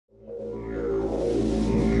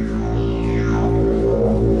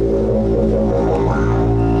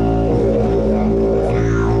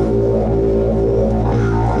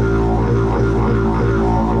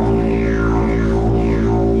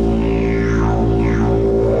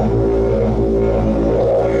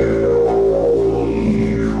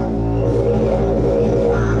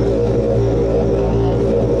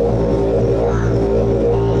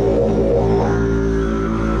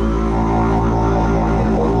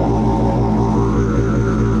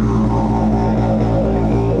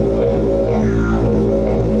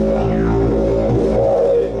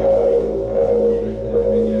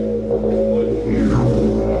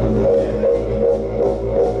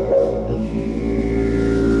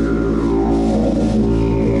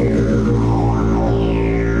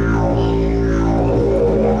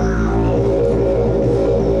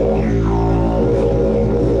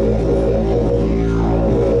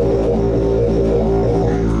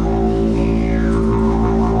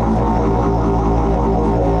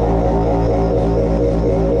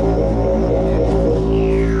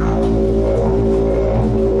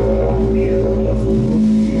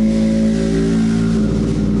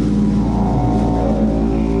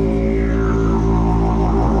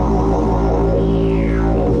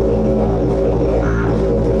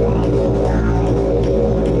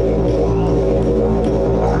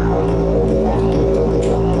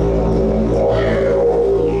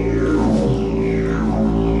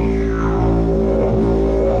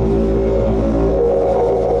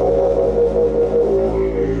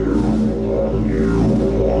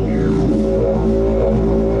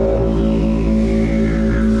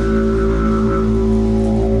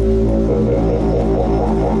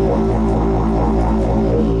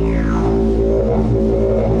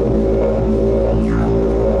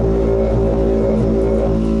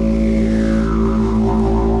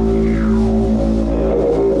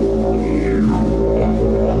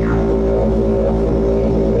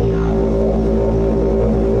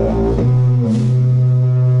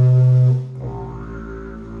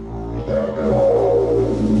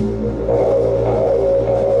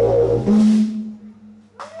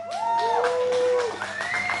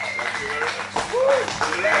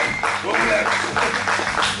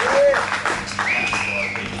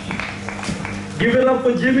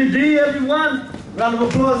Jimmy D, everyone. Round of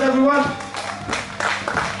applause, everyone.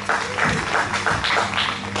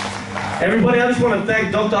 Everybody, I just want to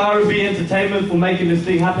thank Dr. R&B Entertainment for making this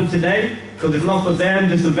thing happen today. Because if not for them,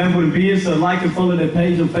 this event wouldn't be here. So like and follow their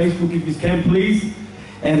page on Facebook if you can, please.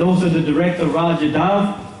 And also the director, Raj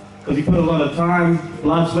Yadav, because he put a lot of time,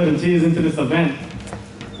 blood, sweat, and tears into this event.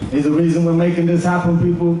 He's the reason we're making this happen,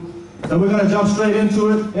 people. So we're going to jump straight into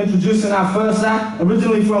it, introducing our first act,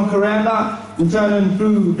 originally from Kuranda, returning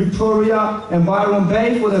through Victoria and Byron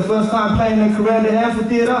Bay for their first time playing in Kuranda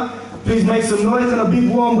Amphitheatre. Please make some noise and a big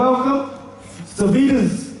warm welcome.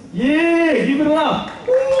 Savidas. Yeah, give it up.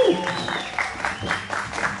 Woo.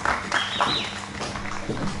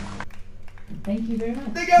 Thank you very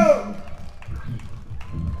much. There you go.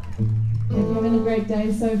 If you're having a great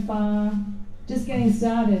day so far, just getting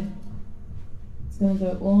started. It's going to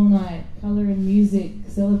go all night. Colour and music,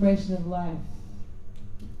 celebration of life.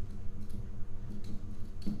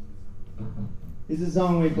 This is a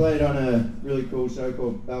song we played on a really cool show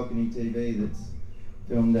called Balcony TV that's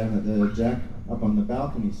filmed down at the Jack, up on the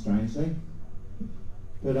balcony, strangely.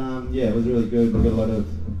 But yeah, it was really good. We got a lot of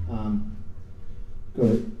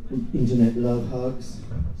internet love hugs,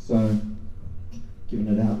 so giving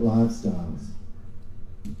it out live styles.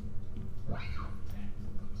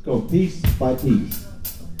 Let's go piece by piece.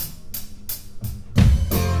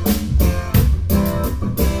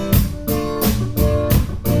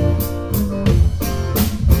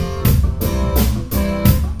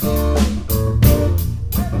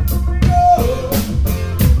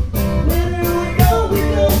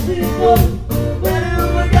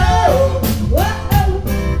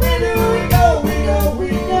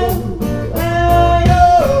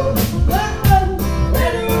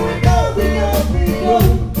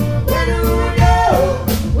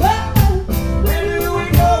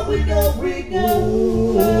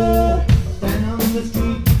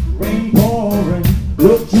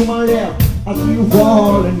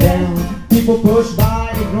 Falling down, people push by,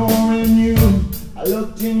 ignoring you. I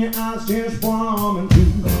looked in your eyes, tears forming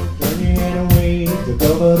too. Turn your head away to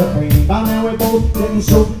cover the pain. By now we're both getting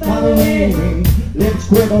soaked by the rain. Lips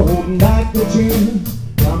quiver, holding back the tears.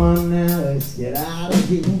 Come on now, let's get out of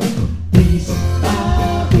here. Piece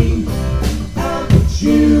by piece, I'll put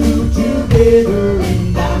you together,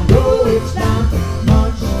 and I know it's not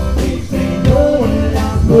much. Things ain't going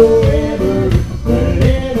out forever. We're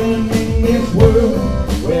living in this world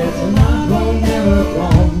where tonight will never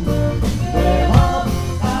come. We're up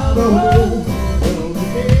out the hole, well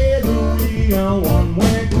together we are one.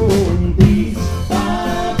 We're going piece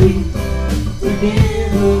by piece.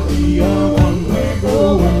 Together we are one. We're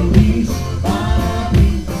going piece by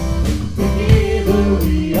piece. Together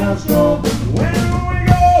we are strong. Where do we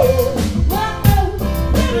go?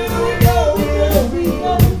 Where do we go? Where do we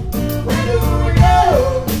go? Where do we go?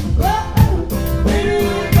 Where do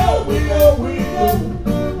we go? We go.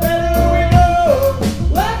 Where do we go?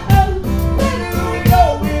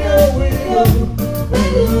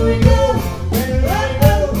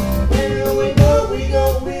 Where do we go?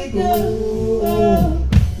 Where do we go?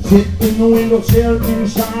 Sit in the windowsill in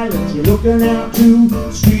silence. You're looking out to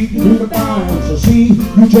the street through the pines. I see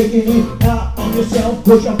you taking it out on yourself,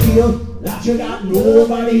 'cause you feel that you got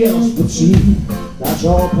nobody else but see. That's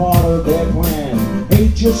all part of their plan.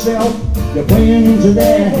 Hate yourself, you're playing into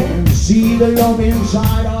their hands. See the love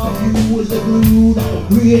inside of you is the glue that will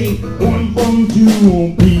create one from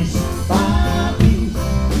two. Piece by piece,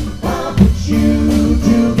 I'll put you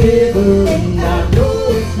together, and I know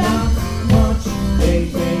it's not much. They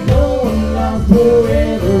say no one loves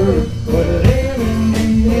forever, but living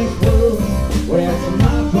in this world where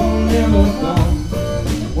tonight will never come.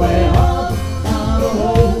 We're up out of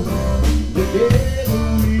hole, together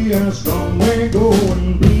we are strong. We're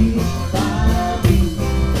going piece by piece,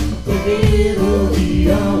 together we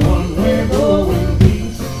are one. We're going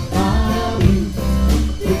piece by piece,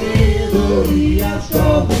 together we are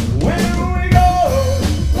strong. Where do we go?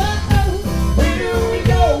 Where do we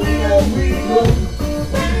go? We go.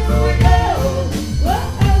 Where do we go?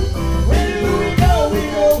 Where do we go? We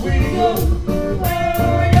go. Where do we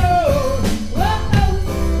go?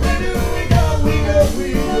 Where do we go? Where do we go?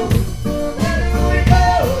 We go.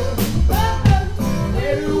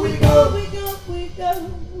 Where do we go? Where do we go? We go.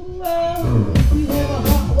 You have a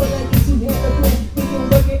heart, well I guess you have a plan. We can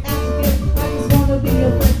work it out together. I just wanna be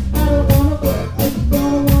your friend. I don't wanna work, I just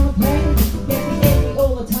don't wanna play. Get me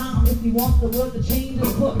all the time. If you want the world to change,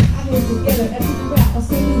 just put our heads together and figure out a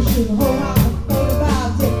solution. The whole house, all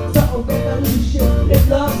about it, so revolution. If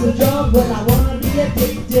love's a drug, well I wanna be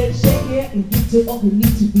addicted. Shake it and get it all we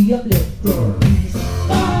need to be uplifted. Piece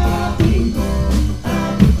by piece,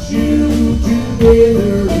 I put you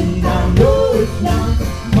together.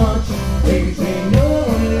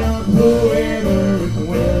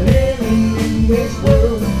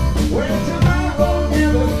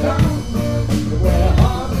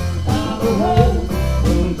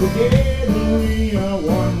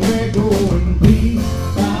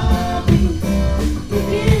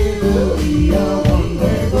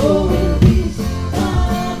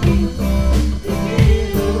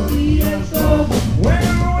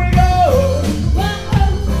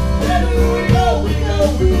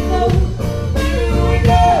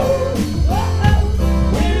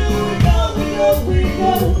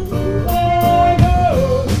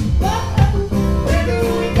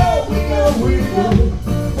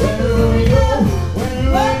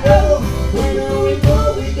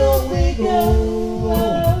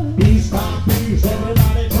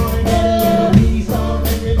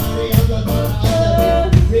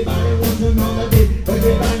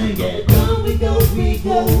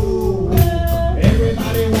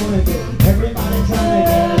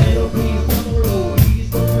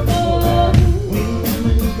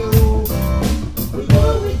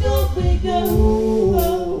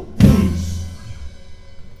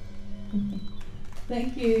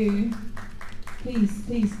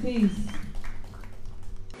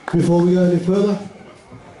 before we go any further.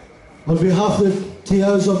 On behalf of the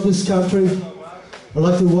TOs of this country, I'd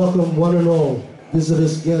like to welcome one and all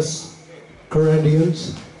visitors, guests,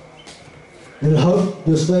 Kurandians, and hope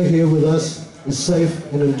you'll stay here with us. It's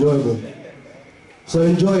safe and enjoyable. So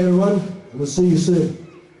enjoy, everyone, and we'll see you soon.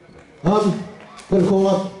 I'm going to call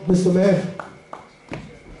up Mr. Mayor.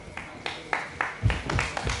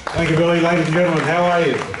 Thank you, Billy. Ladies and gentlemen, how are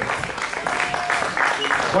you?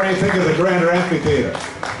 What do you think of the Kuranda Amphitheatre?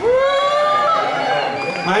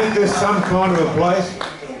 Ain't this some kind of a place?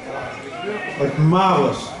 It's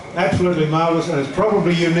marvellous, absolutely marvellous, and it's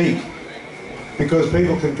probably unique because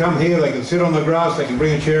people can come here, they can sit on the grass, they can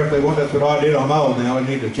bring a chair if they want. That's what I did. I'm old now, I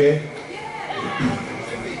need a chair.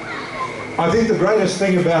 I think the greatest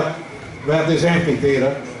thing about this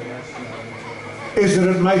amphitheatre is that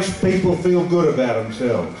it makes people feel good about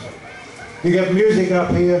themselves. You get music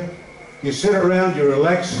up here, you sit around, you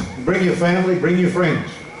relax, you bring your family, bring your friends.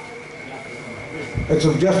 It's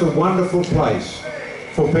just a wonderful place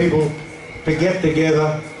for people to get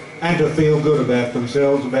together and to feel good about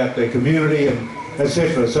themselves, about their community, and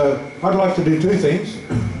etc. So I'd like to do two things.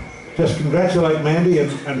 Just congratulate Mandy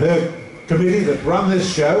and her committee that run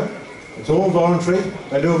this show. It's all voluntary.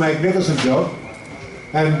 They do a magnificent job.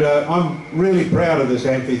 And I'm really proud of this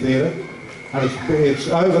amphitheatre. And it's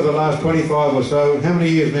over the last 25 or so. How many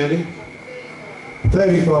years, Mandy?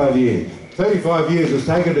 35 years. 35 years it's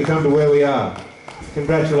taken to come to where we are.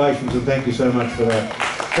 Congratulations and thank you so much for that.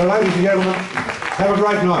 So ladies and gentlemen, have a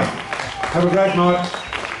great night. Have a great night.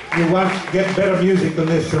 You won't get better music than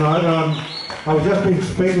this tonight. I've just been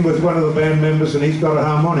speaking with one of the band members and he's got a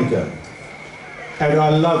harmonica. And I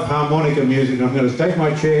love harmonica music. I'm going to take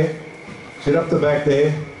my chair, sit up the back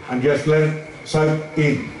there and just let it soak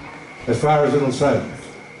in as far as it'll soak.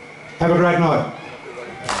 Have a great night.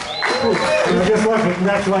 And I'd just like to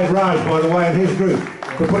congratulate Raj, by the way, and his group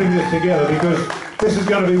for putting this together because this is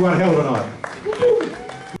going to be one hell of a night.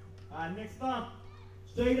 Next up,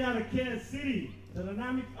 straight out of Kansas City, the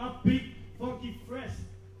dynamic, upbeat, funky, fresh,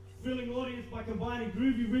 thrilling audience by combining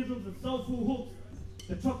groovy rhythms and soulful hooks.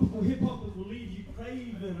 The tropical hip-hoppers will leave you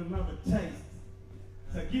craving another taste.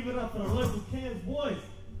 So give it up for the local Cairns boys.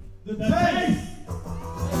 The Taste!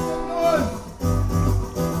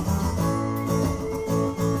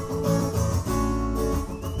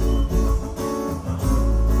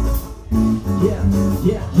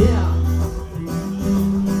 Yeah.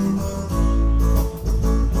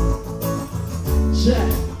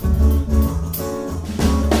 Check.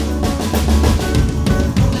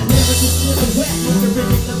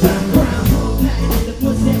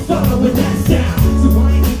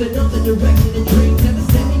 Direction and dreams never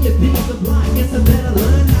send me a piece of line. Guess I better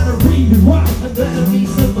learn how to read and write. I better be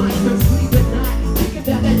some mind from sleep at night. Think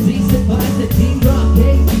about that decent vibes, that team drop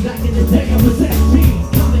case. Back in the day I was that team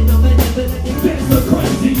coming up and never let me get so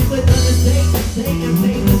crazy.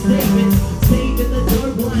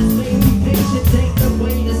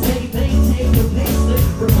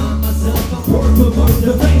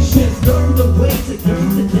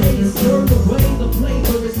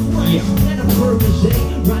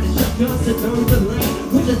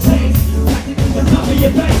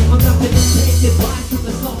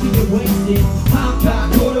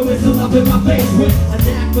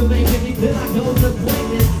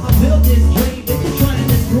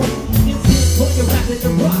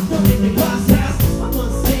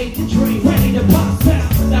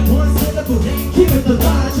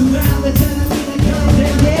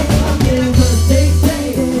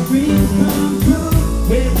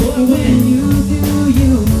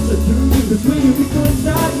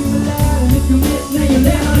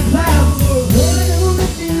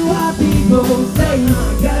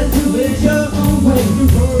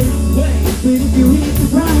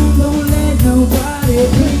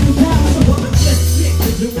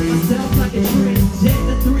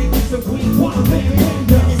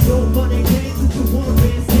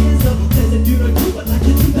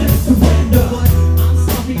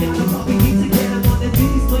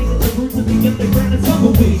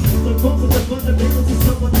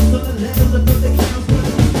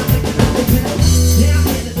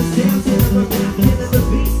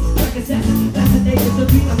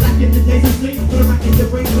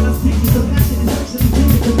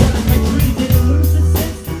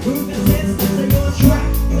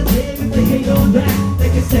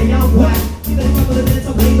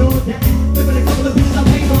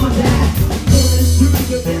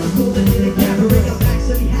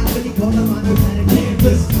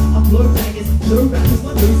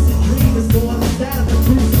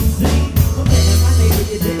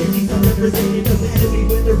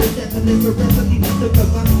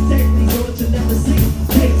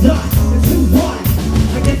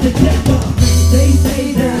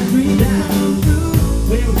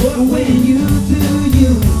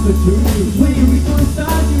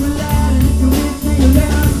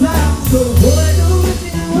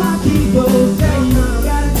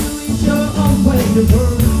 your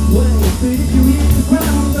first way. But if you hit the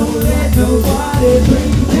ground, don't let nobody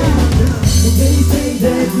bring you down. And they say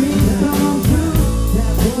that dreams come true.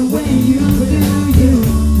 That's one way you do you.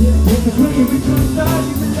 Because when you reach the stars,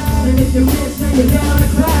 you can die. And if you miss, then you're down a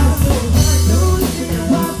cloud. So don't listen to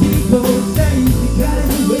what people say. You gotta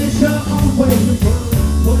do it your own way.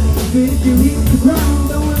 But if you hit the ground,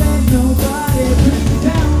 don't let nobody bring you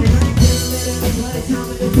down. And I ain't gonna let anybody tell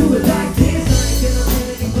me to do it like this. I ain't gonna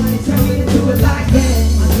let anybody tell me to do it like that.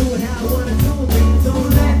 I do it how I wanna do it, man. Don't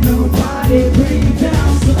let nobody bring you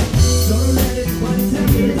down. So don't let anybody tell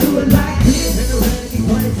me to do it like this. And don't let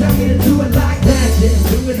anybody tell me to do it like that. Just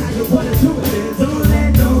do it how you wanna do it, man. Don't let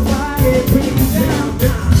nobody bring you down.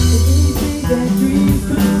 And anything that dreams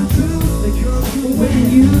come true, they come true when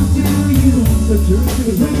you do you. So true,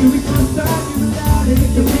 because when you reach the stars, you loud. And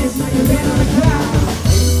if you miss, now you're in on the cloud.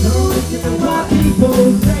 Don't listen to what people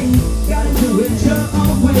say. Gotta do it your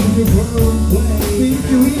own way, your own way. If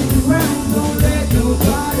you hit the ground, don't let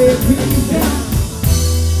nobody bring you down.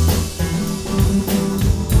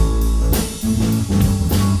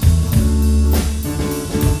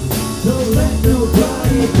 Don't let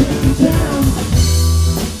nobody bring you down.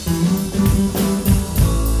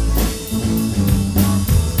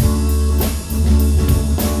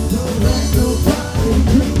 Don't let nobody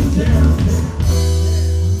bring you down.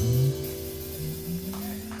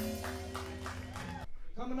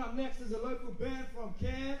 Coming up next is a local band from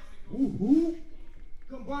Cairns.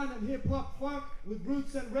 Combining hip-hop funk with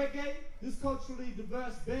roots and reggae, this culturally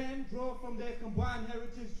diverse band draw from their combined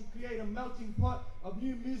heritage to create a melting pot of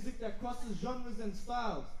new music that crosses genres and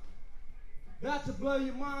styles. About to blow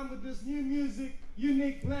your mind with this new music,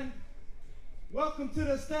 unique blend. Welcome to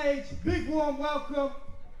the stage, big warm welcome.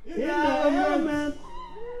 In the element.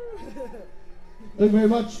 Thank you very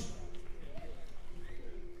much.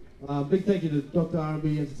 Big thank you to Dr.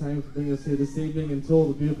 R&B Entertainment for bringing us here this evening, and to all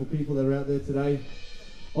the beautiful people that are out there today.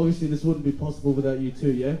 Obviously this wouldn't be possible without you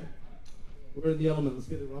too, yeah? We're in the element, let's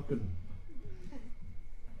get it rocking.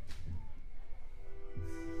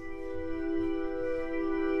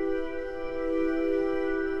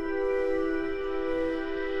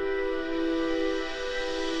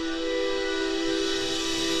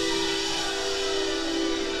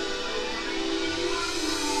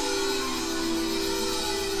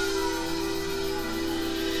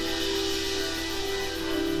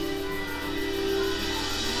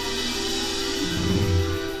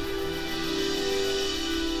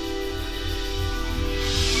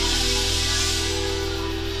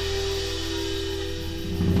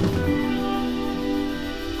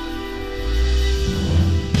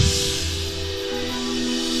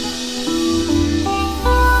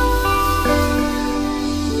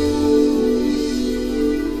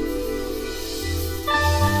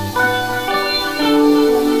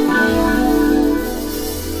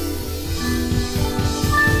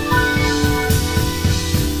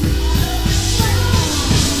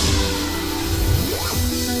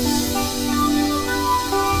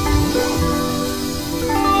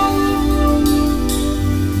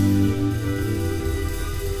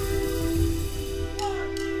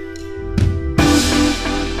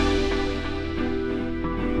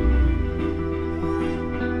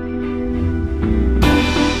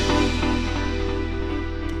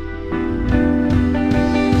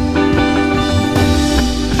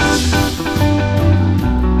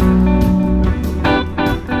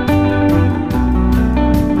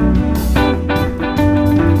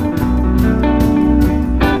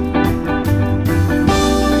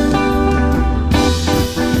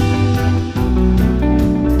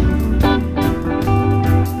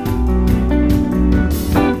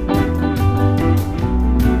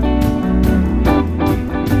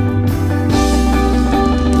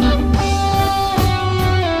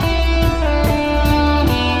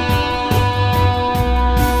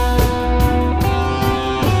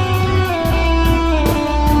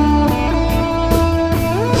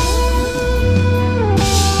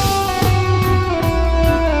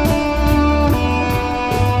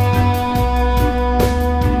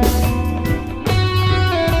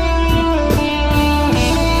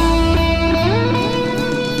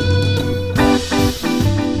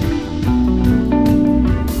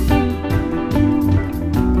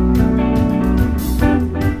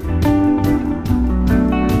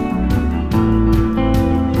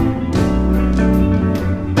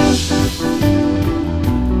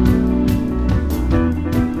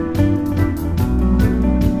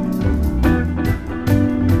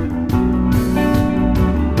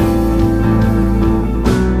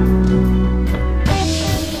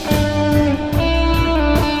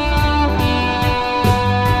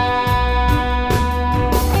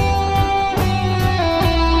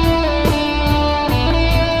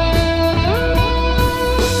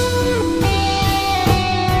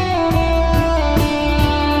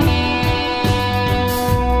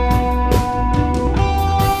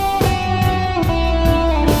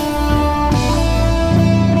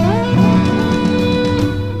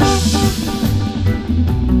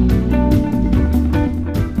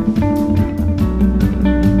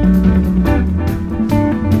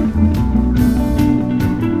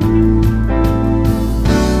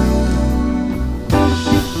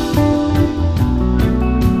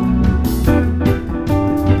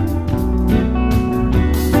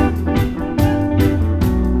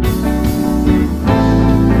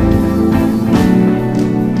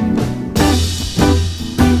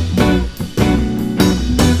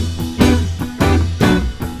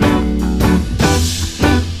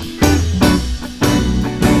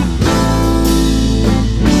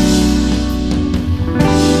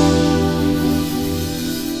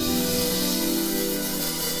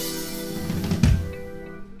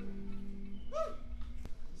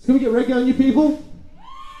 get reggae on you people?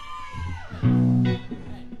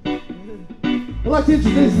 I'd like to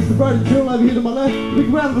introduce Mr. Brody Trill over here to my left. Big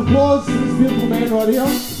round of applause for this beautiful man right here.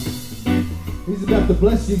 He's about to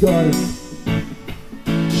bless you guys.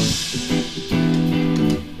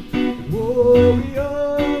 Whoa,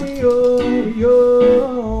 yo, yo,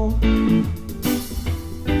 yo.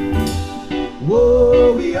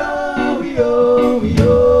 Whoa, yo, yo,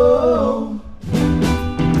 yo.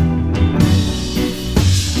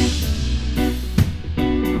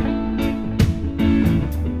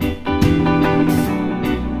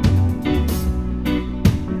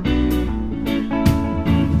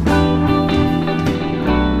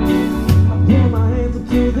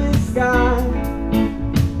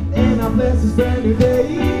 This brand new day,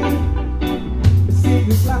 the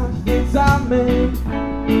secret life things I made,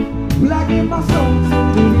 blacking my soul to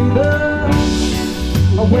the rhythm.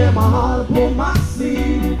 I wear my heart upon my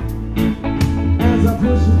sleeve as I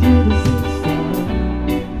push it through the system,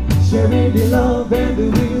 sharing the love and the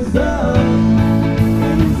wisdom.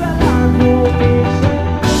 It's a life formation.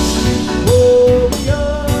 Oh, yo,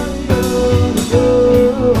 yo, yo.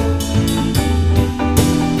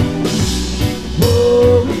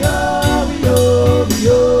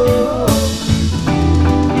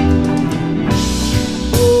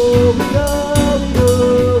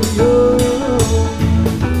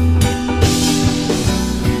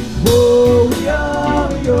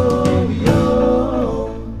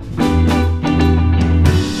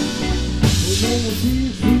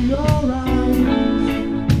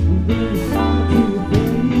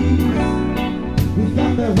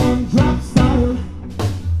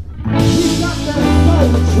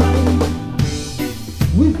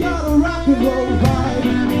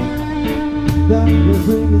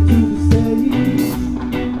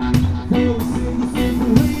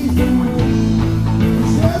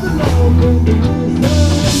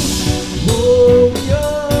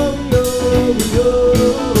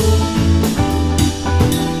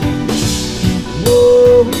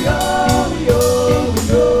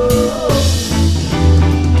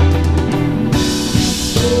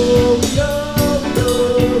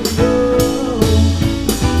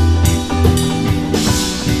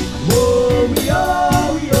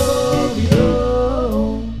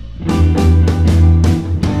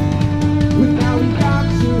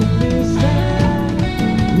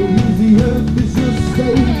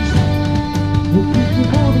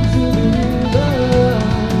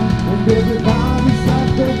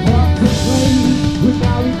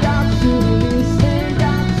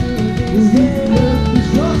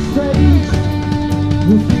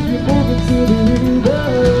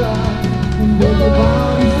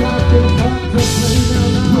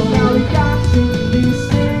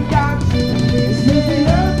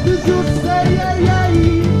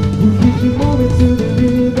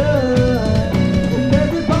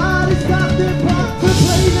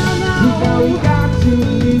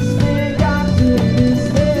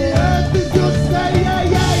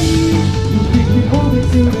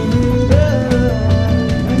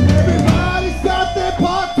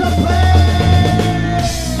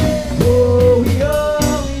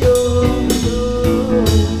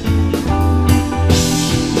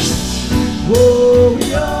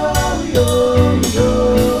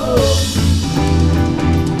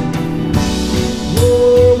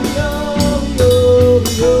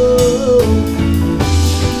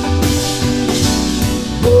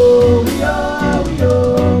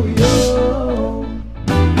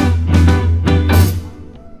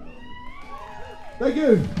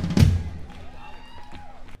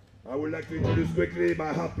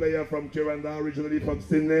 From Kuranda, originally from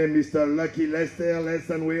Sydney, Mr. Lucky Lester, Les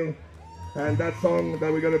and Will. And that song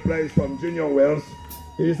that we're going to play is from Junior Wells.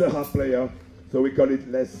 He's a harp player, so we call it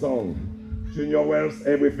Les Song. Junior Wells,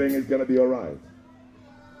 everything is going to be alright.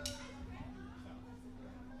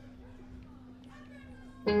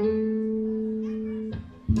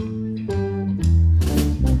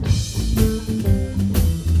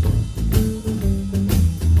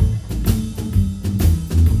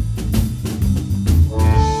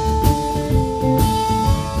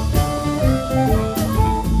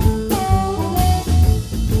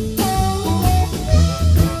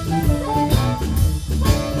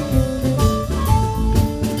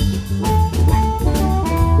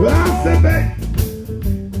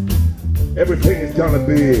 Everything is gonna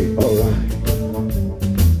be alright.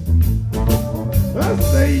 I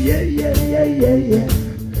say yeah, yeah, yeah, yeah, yeah.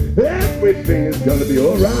 Everything is gonna be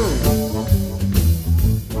alright.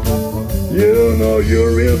 You know you're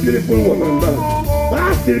a real beautiful woman, but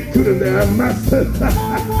I still couldn't have myself.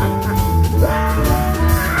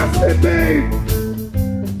 I say, babe,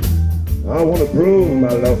 I wanna prove my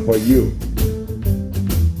love for you.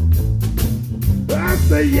 I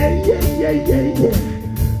say yeah, yeah, yeah, yeah,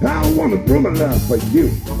 yeah. I wanna prove my love for you.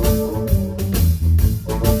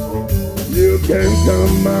 You can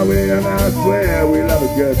come my way and I swear we'll have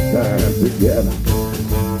a good time together.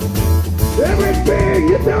 Everything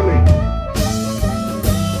you tell me.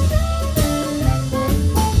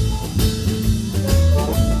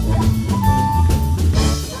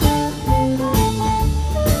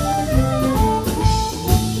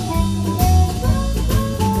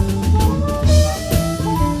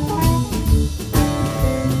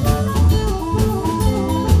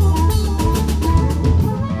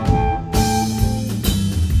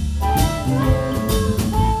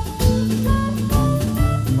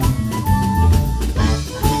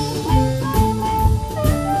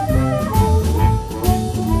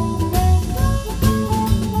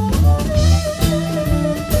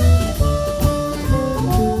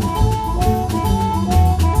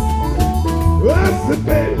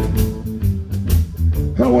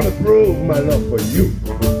 I wanna prove my love for you.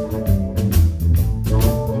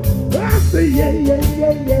 I say yeah, yeah,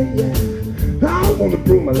 yeah, yeah, yeah. I wanna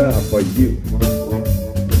prove my love for you.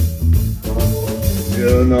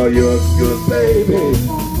 You know you're good, baby,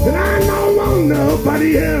 and I don't want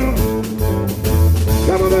nobody else.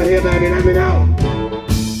 Come over here, baby, let me know.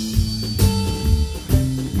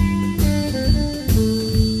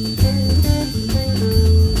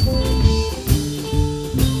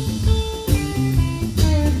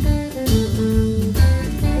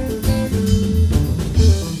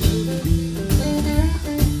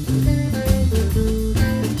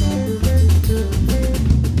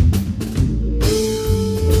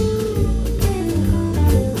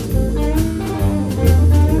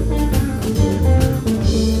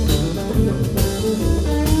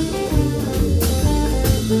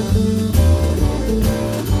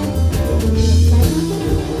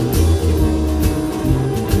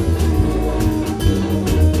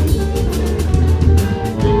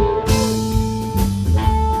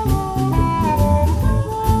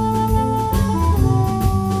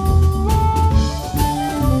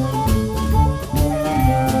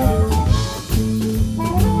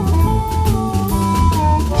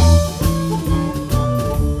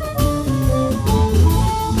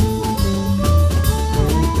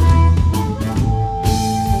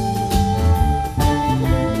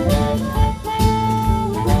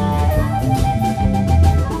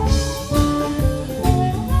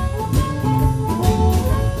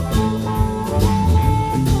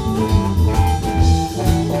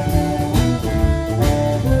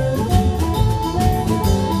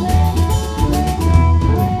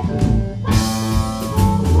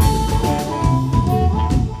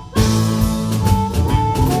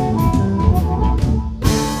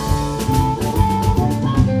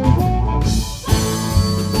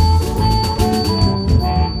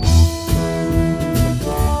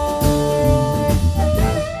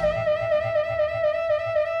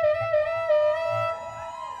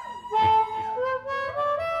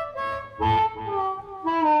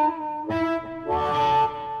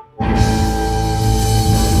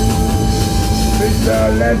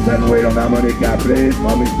 Let's wait on harmonica, please,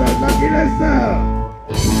 for Mr. Lucky Lester.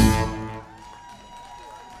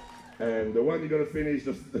 And the one you're going to finish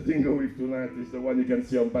the dingo with tonight is the one you can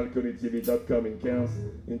see on balconytv.com in Cairns.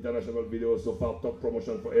 International video, so far top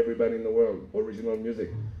promotion for everybody in the world. Original music.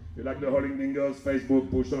 If you like the Howlin Dingoes, Facebook,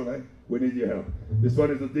 push on, eh? We need your help. This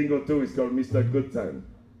one is the dingo too, it's called Mr. Good Time.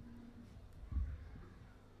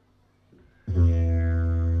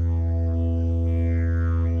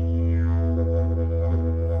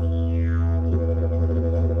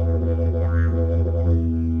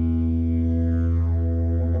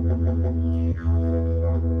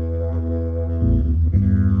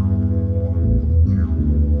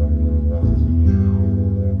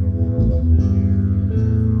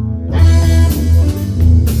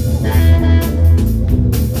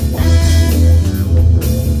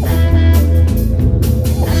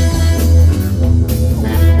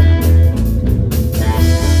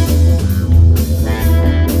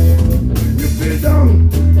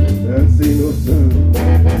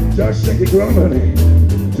 Just shake it, run, honey.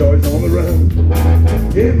 Joy's on the run.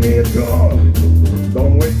 Give me a call.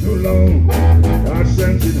 Don't wait too long. I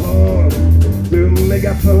sent it hard to make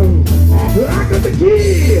it fun. I got the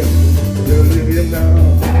key to live you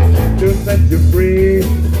now, to set you free,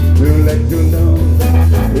 to let you know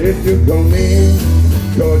if you come in,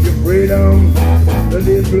 call your freedom. The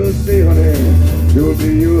deep blue sea, honey, you'll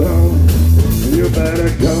be you home. You better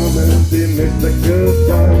come and see Mr. Good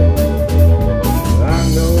Time.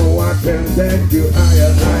 I know I can take you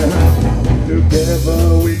higher, higher.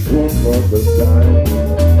 Together we come for the sky.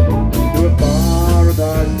 To a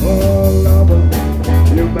paradise for lovers.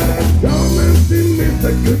 You better come and see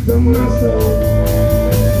Mr. Good Master.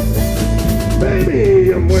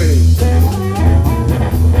 Baby, I'm waiting.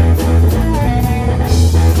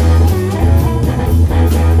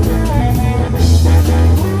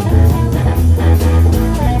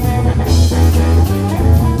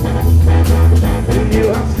 You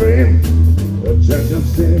have dreamed a church of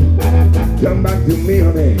sin. Come back to me,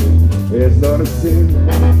 honey. It's not a sin.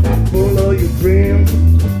 Follow your dreams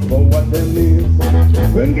for what they mean.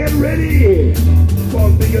 And get ready for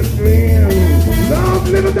bigger dreams.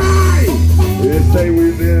 Love never die. They stay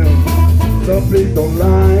with them. So please don't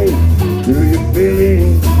lie. Do you feel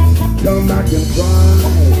it? Come back and try.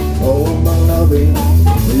 Oh, my loving.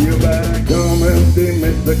 You better come and see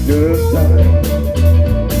Mr. Good Time.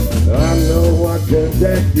 I know I can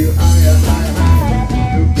take you higher, higher,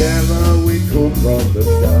 higher. Together we could cross the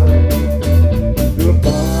sky. To a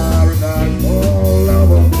paradise for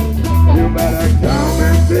lovers. You better come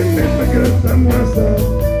and see Mr. Good Master.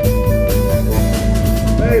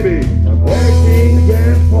 Baby, I'm waiting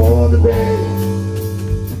again for the day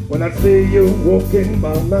when I see you walking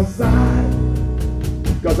by my side.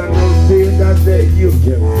 Cause I know till that day you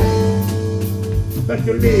can that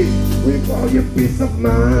you live with all your peace of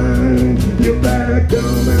mind. You better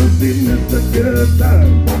come and see Mr. Good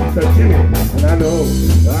Time. Mr. Jimmy, and I know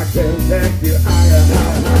I can take you higher,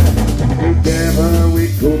 higher, higher. Together we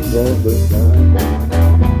could cross the sky.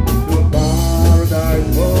 To a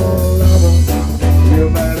paradise for lovers. You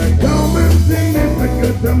better come and see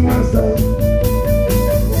Mr. Good Master.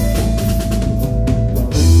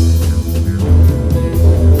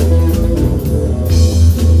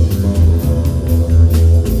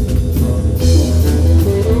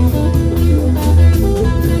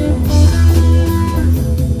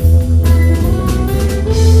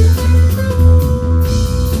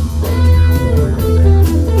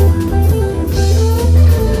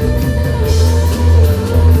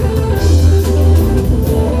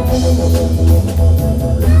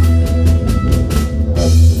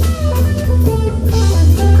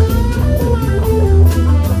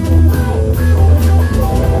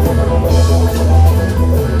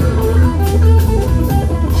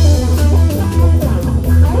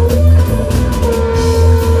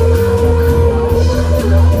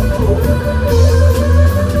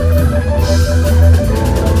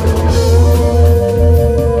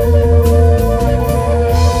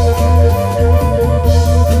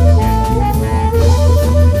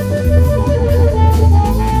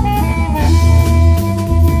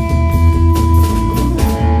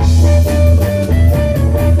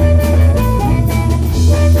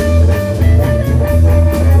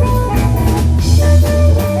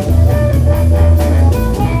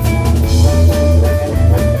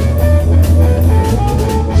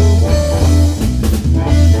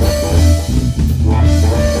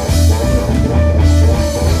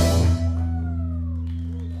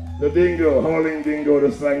 Howlin Dingoes,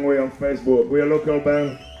 the slang way on Facebook. We're a local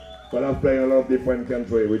band, but I'm playing a lot of different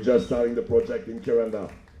countries. We're just starting the project in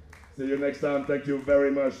Kuranda. See you next time. Thank you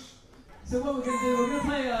very much. So what we're going to do, we're going to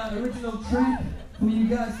play an original track for you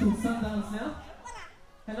guys called Sundance now.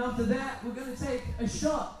 And after that, we're going to take a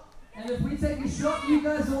shot. And if we take a shot, you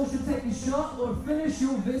guys all should take a shot or finish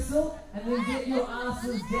your whistle and then get your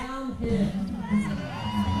asses down here.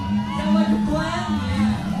 Sound like a plan?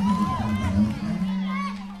 Yeah.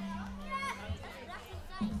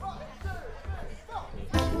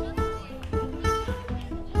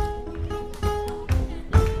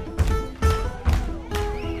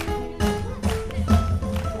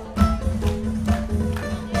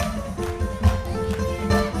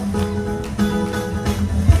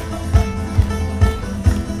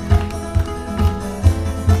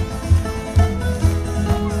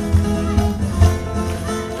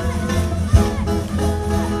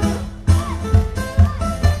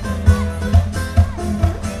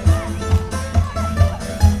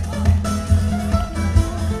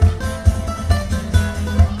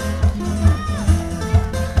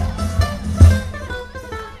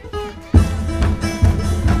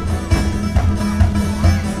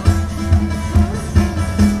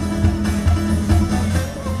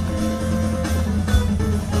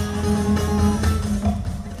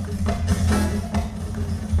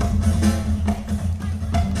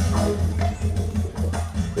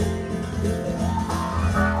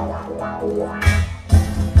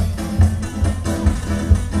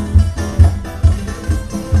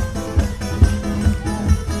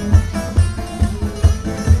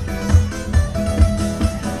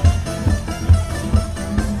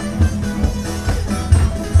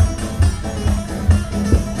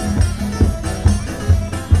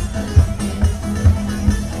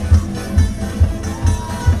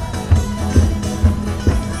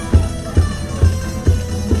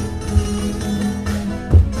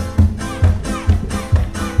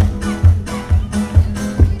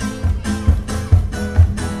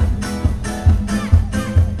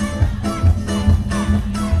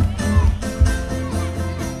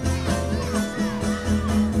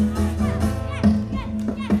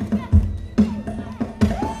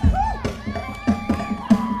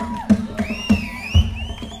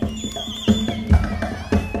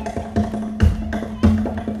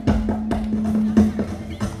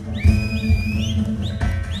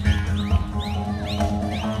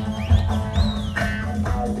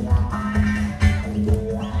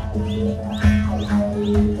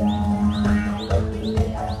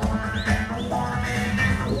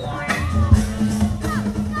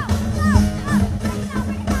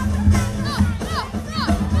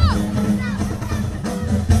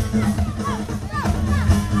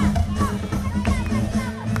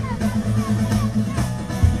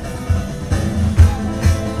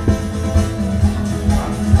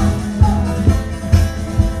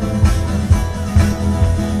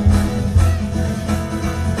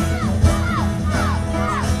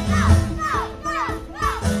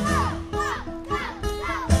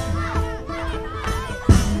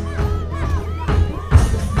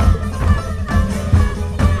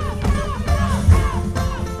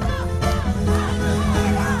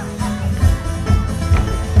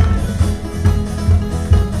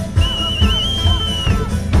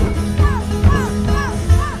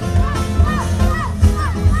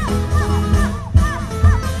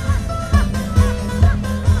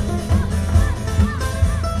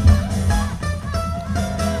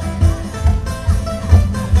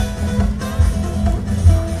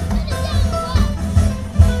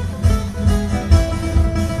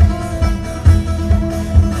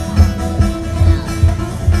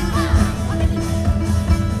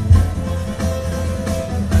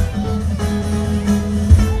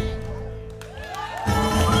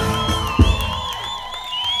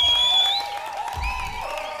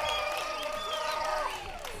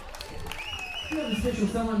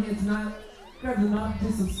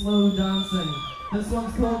 practice of slow dancing. This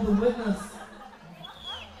one's called The Witness.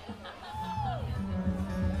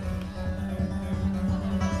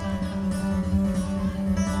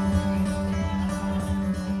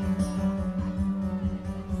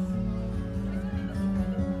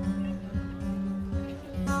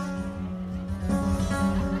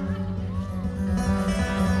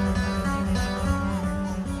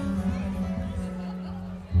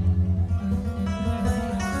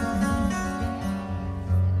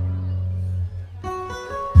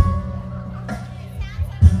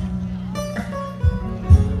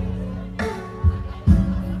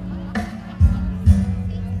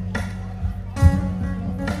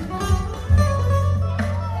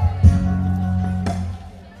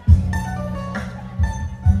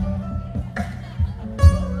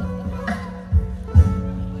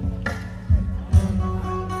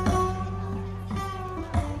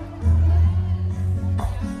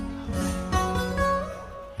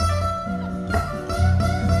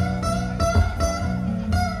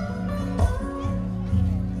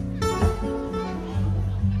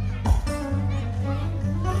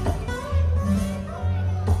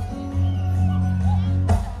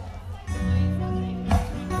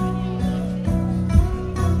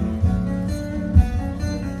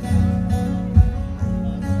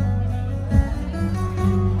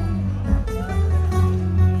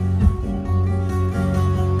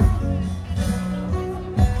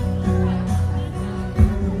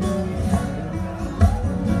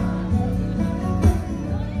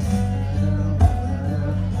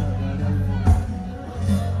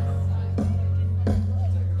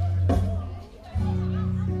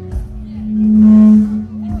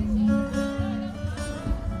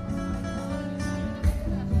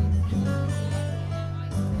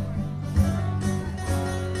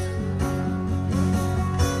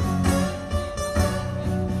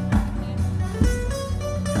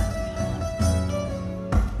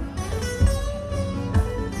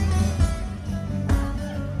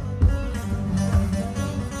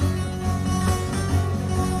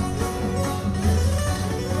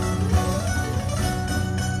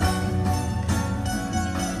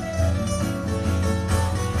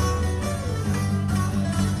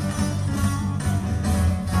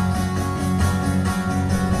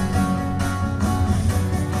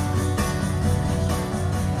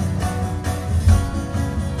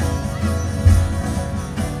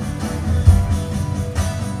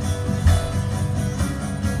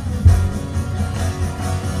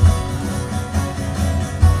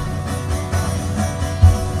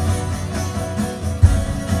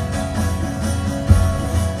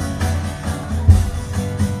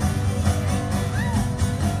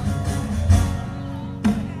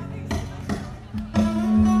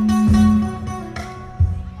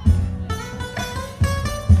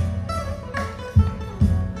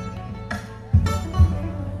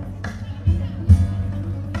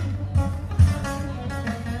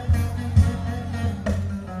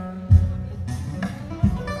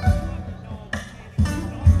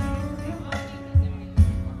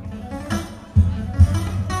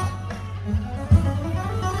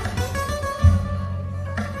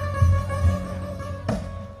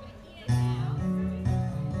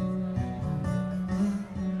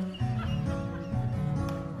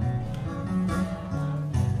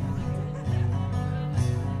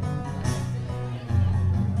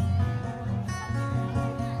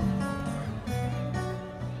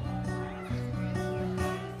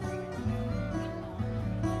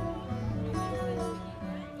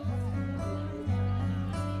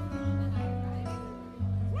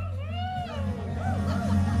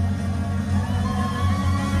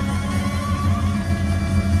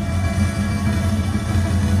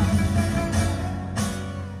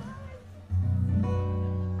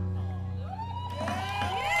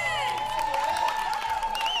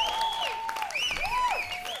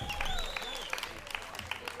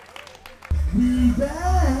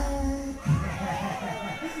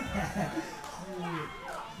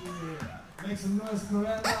 Make some noise,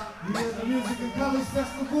 Kuranda. Here at the Music and Colors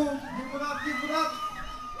Festival. Give it up, give it up.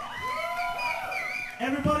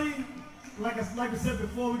 Everybody, like I said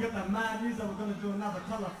before, we got that mad music. We're going to do another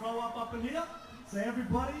color throw up in here. So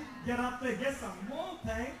everybody, get up there, get some more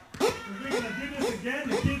paint. We're going to do this again.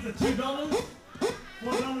 The kids are $2,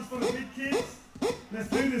 $4 for the big kids. Let's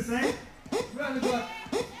do this, eh? We only got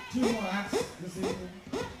 2 more acts this evening.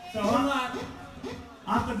 So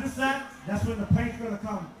after this act, that's when the paint's going to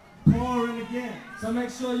come pouring again. So make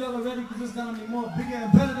sure y'all are ready because it's going to be more bigger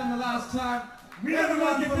and better than the last time. We are going to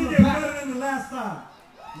make it bigger and better than the last time.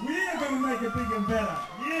 We are going to make it bigger and better.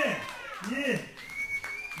 Yeah, yeah.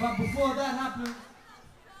 But before that happens,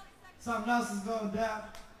 Something else is going down.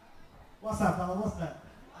 What's that, fella? What's that?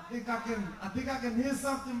 I think I can hear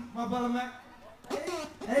something, my brother Mac.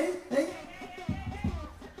 Hey.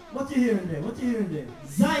 What you hearing there? What you hearing there?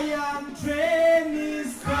 Zion train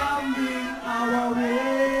is coming our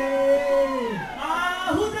way.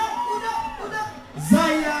 Who that?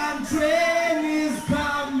 Zion train is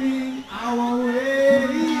coming our way.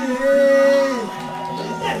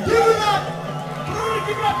 Yeah. Give it up!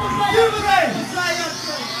 Give it up for Zion! Give it up!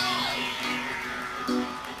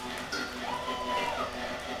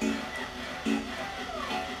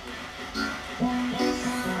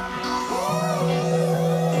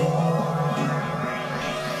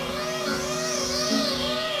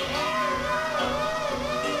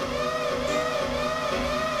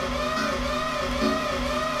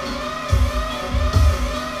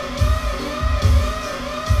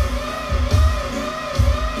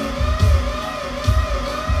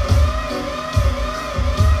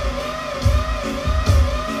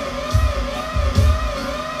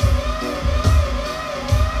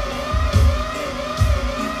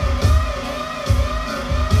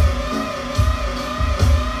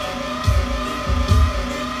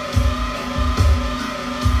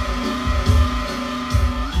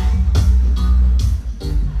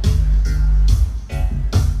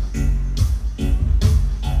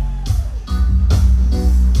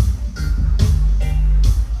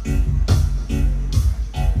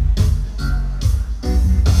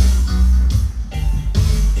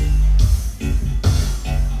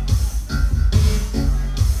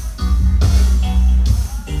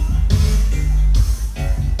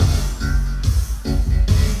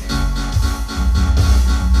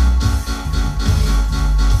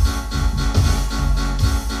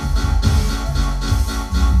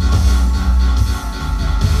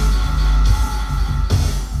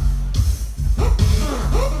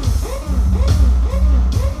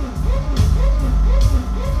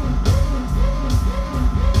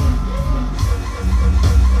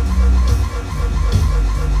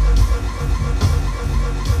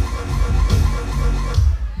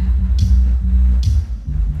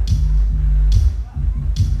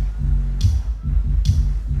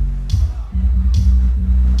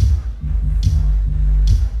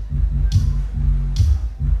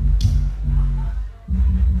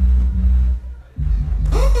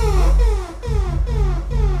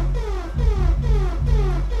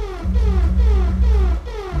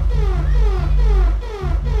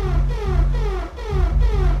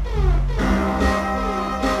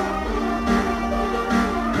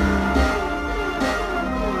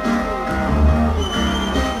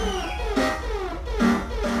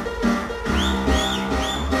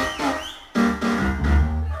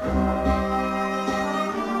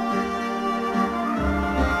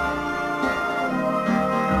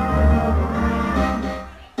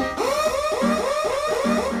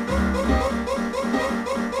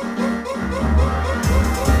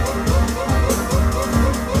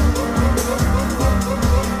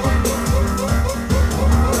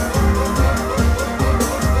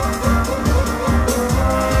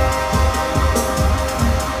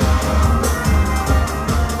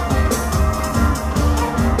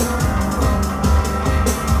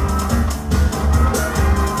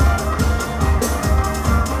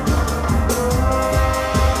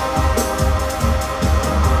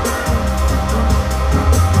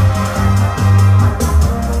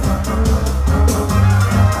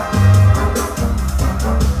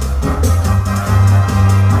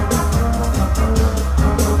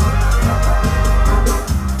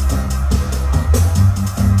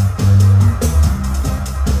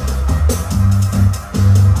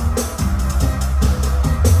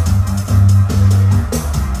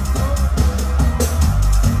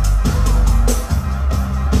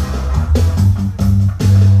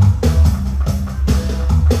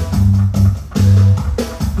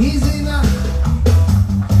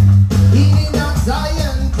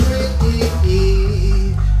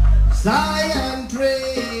 Zion train!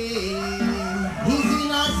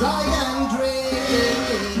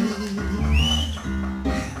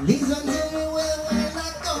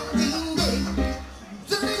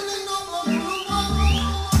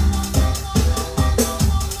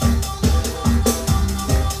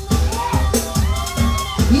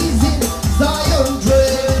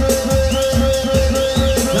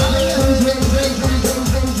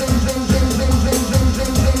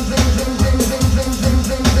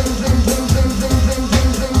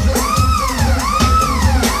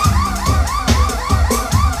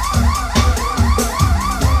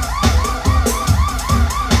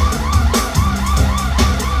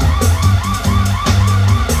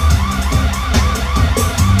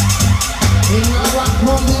 King of rock,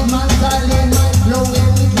 hold my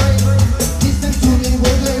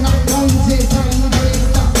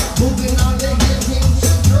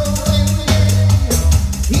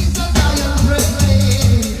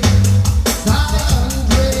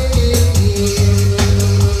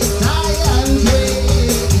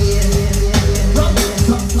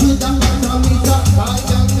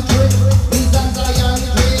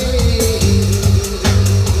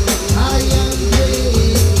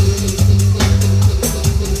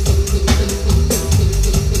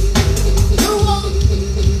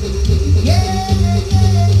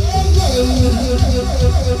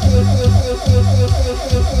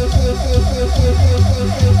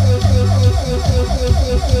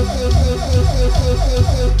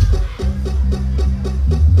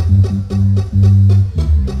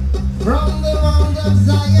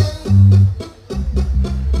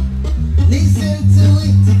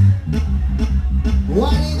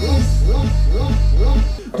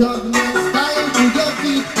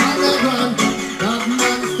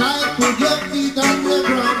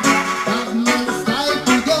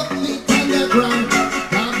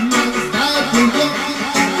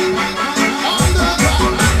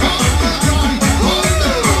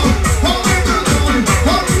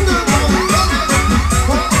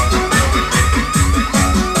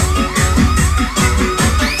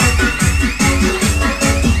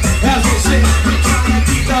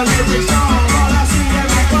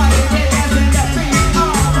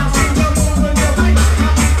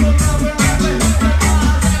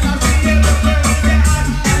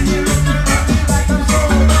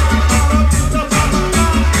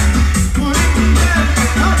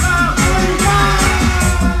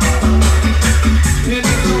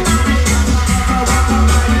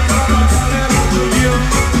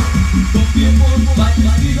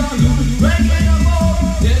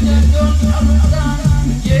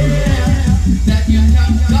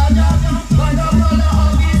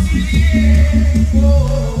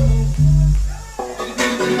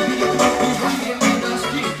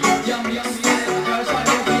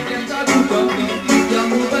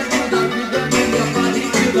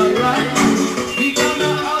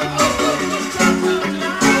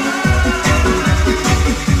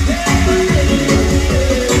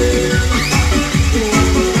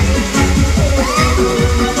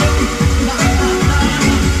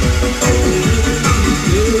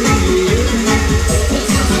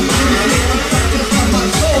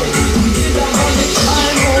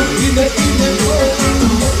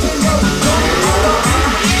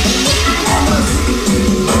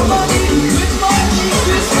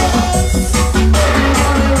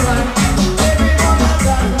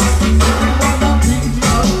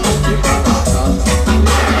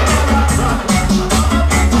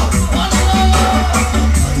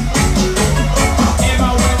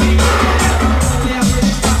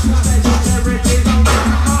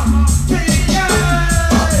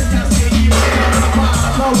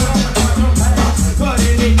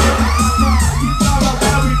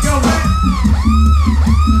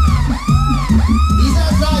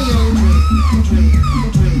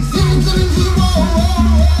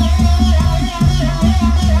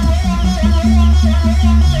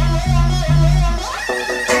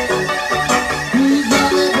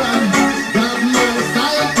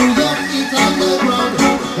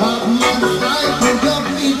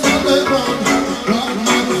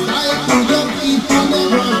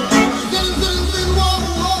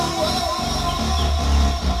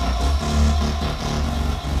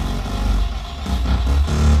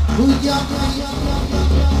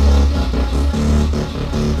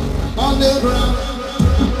underground.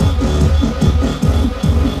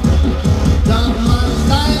 That man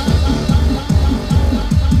style.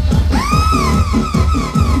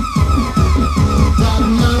 That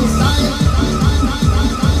man style.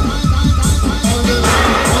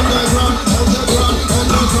 Underground, underground,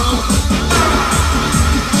 underground.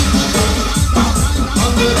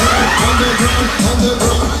 Underground, underground,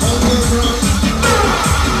 underground, underground.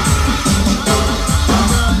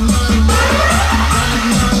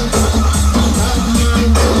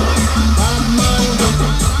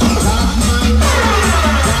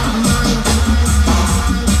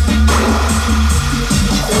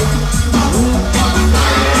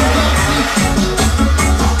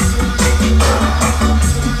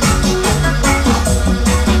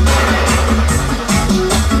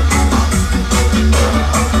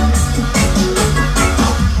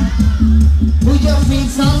 Put your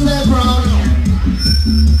feet on the ground.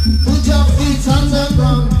 Put your feet on the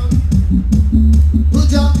ground.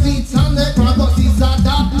 Put your feet on the ground. Cause it's a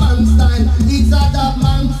dub man style. It's a dub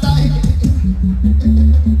man style.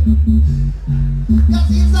 Cause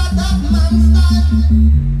it's a dub man style.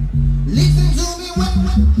 Listen to me when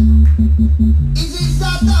it is a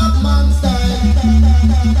dub man style.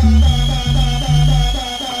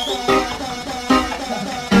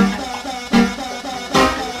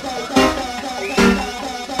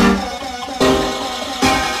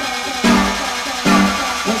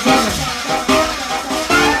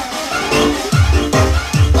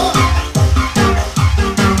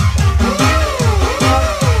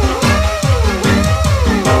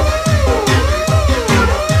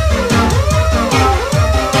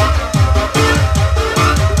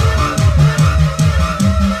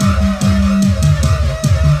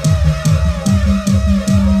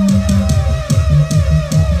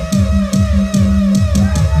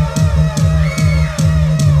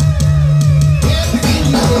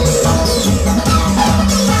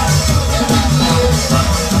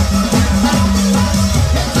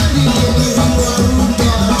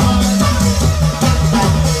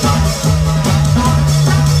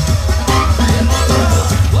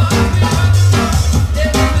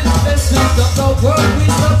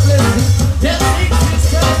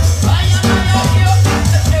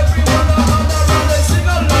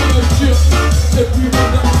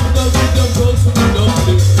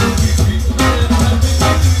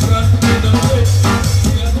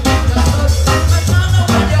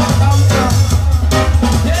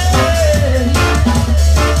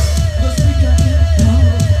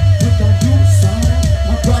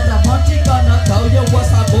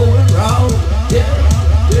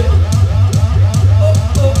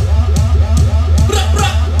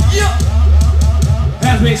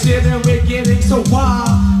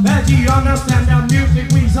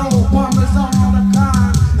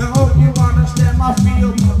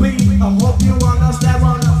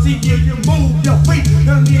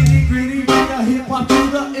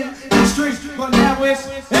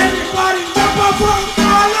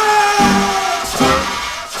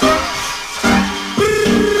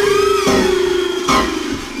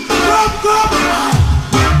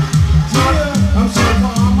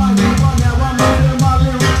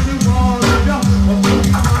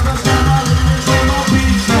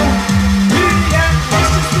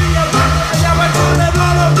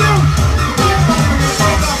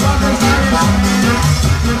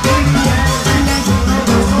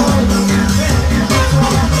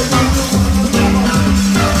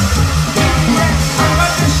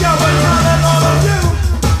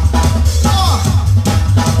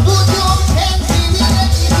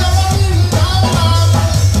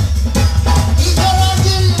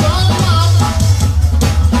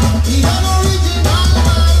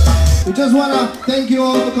 Thank you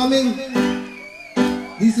all for coming.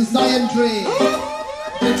 This is Science Train.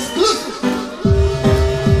 Exclusive.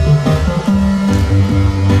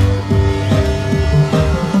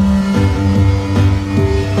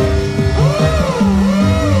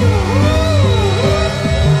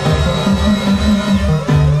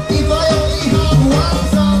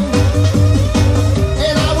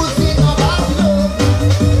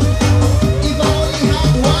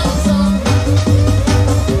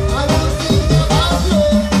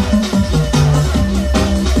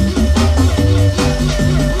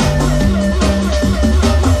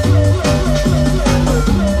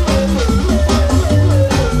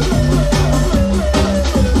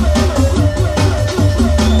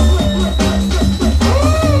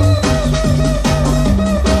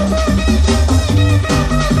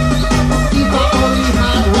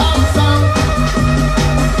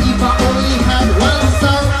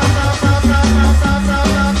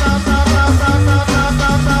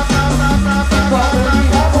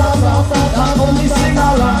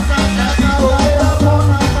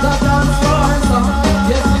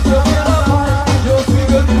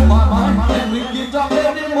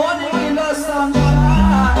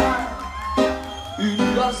 we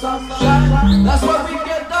got sunshine. That's why we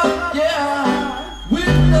get up, yeah. With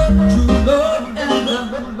the true love and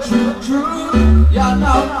the true. Yeah,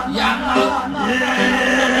 now, yeah.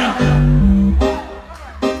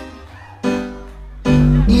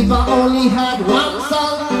 If I only had one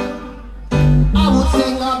song, I would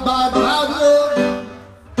sing about love.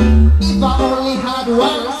 If I only had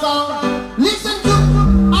one song, listen to,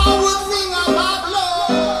 I would sing about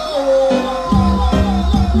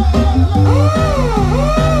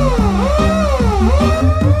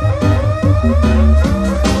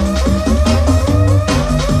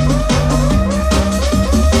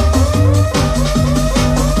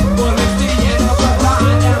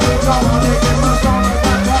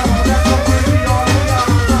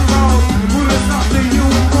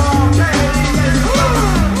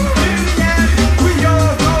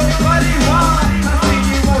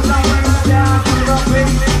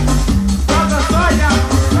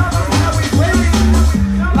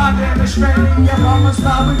Your mama's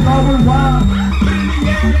now we going wild. But in the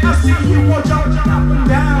end, I see you all jumping up and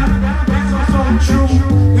down. That's so true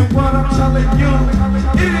in what I'm telling you.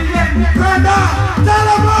 In the end, Kuranda, tell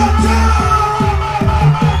them what to.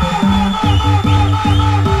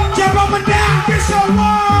 Jump up and down, get some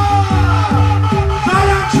more.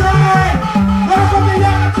 Zion train, welcome me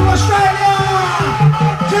down to Australia,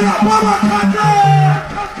 to the Bubba country.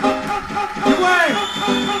 Anyway,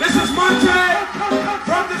 this is MONT.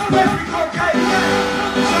 From this place we call K-Cat,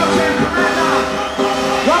 Showtime Kuranda,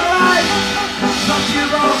 one life, some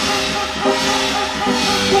heroes.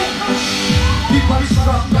 People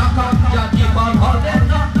strong, ya keep on holding.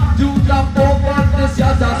 Do the over this, ya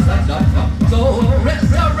just stand up. So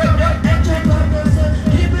resurrect the engine of yourself,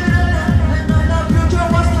 keep it alive, and on the future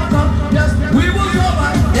was to come. Yes, we will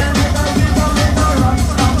survive, and we will be coming around.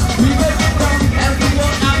 We will get down, and we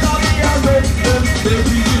will not be afraid,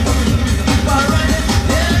 baby.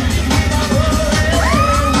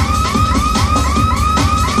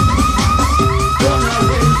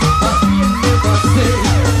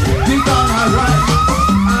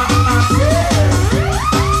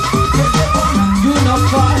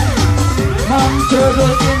 Turtle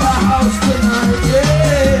in the house tonight,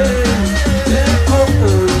 yeah. Yeah, oh,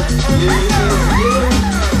 oh, yeah, yeah.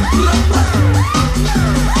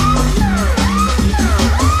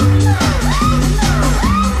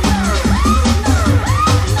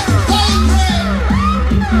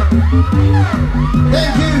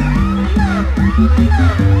 Thank you.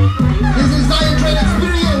 This is Zion Train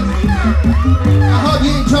Experience. I hope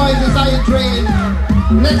you enjoyed the Zion Train.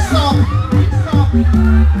 Next stop,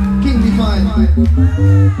 King Divine.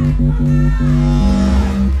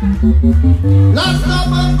 Last stop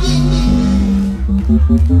of King.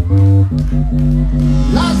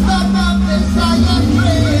 Last stop of the Zion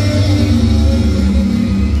Train.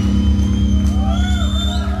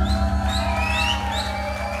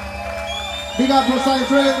 Big up for Zion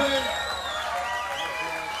Train.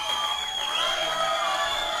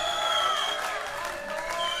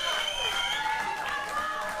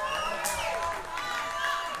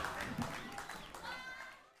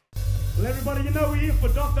 Well, everybody, you know we're here for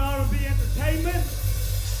Dr. R&B Entertainment.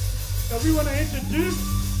 So we want to introduce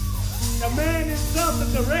the man himself, the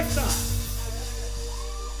director,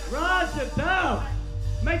 Rajadal.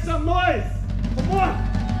 Make some noise. Come on.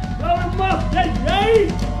 Blow him up. Yay,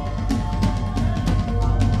 yay.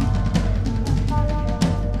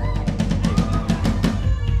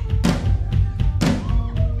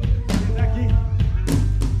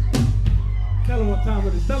 Tell him what time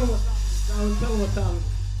it is. Tell him what time it is.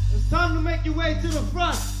 It's time to make your way to the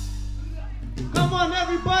front. Come on,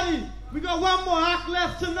 everybody. We got one more act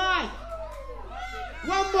left tonight.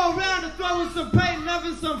 One more round to throw in some paint and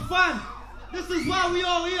having some fun. This is why we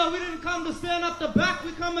all here. We didn't come to stand up the back.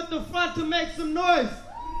 We come at the front to make some noise.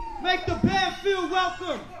 Make the band feel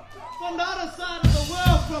welcome. From the other side of the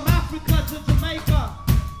world, from Africa to Jamaica.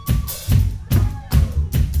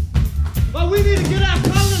 But we need to get our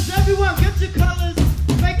colors. Everyone, get your colors.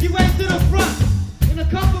 Make your way to the front. In a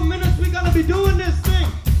couple minutes, we're going to be doing this thing.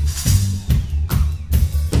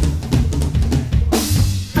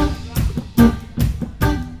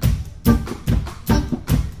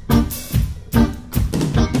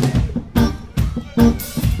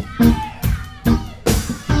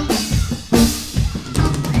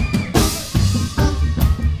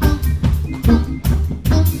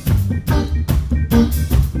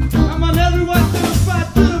 Come on, everyone, to the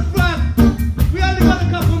front, to the front. We only got a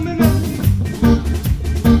couple minutes.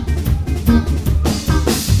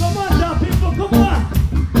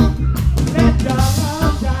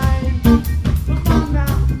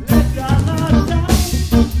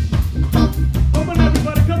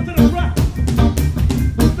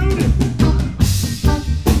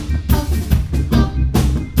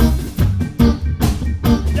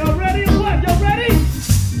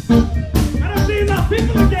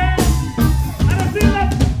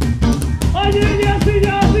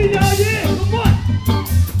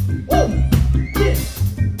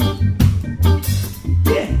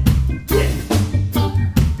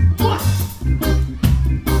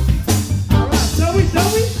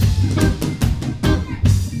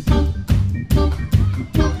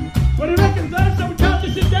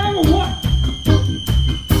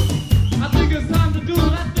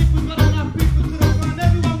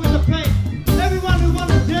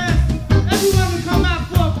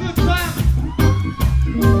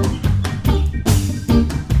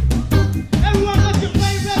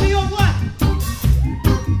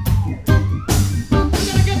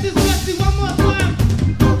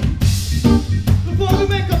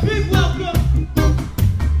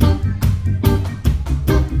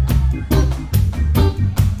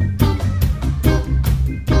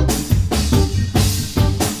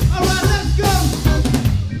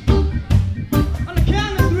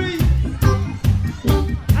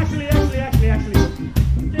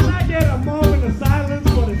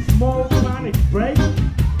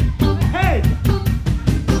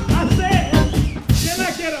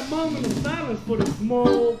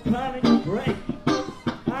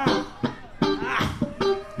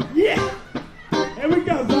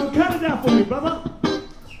 it down for me, brother.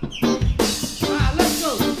 Alright, let's go.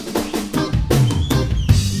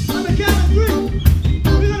 On the count of 3,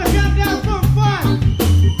 we're gonna count down from 5.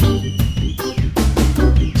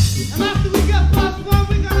 And after we get past 1,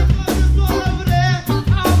 we're gonna throw this all over there. I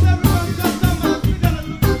hope everyone got some of us.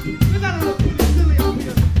 We're gonna look pretty silly up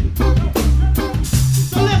here.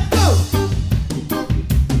 So let's go.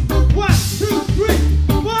 1, 2, 3,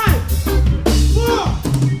 5, 4,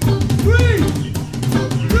 3,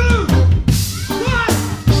 2, 1.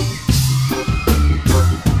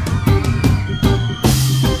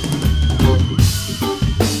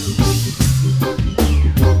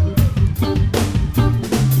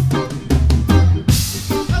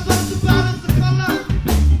 That's what's the balance of color.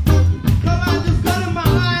 Color I just got in my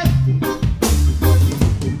eye.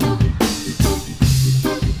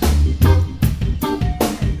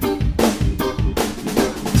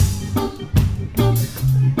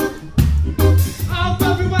 I hope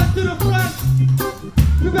everyone's to the front.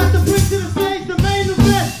 We're about to bring to the stage the main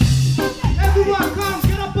event. Everyone come,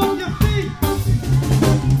 get up on your feet.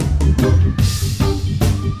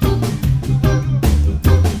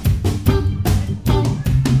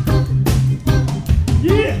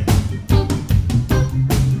 Yeah!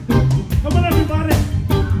 Come on, everybody.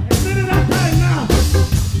 It's in that time now.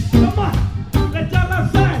 Come on. Let y'all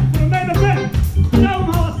outside for the main event. Show them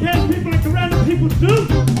how us head people and Kuranda people do.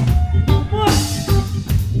 Come on.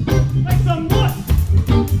 Make some noise.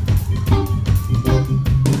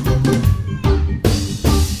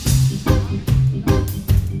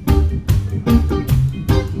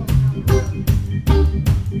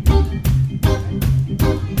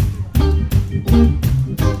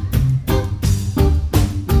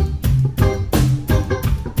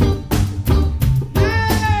 Yeah!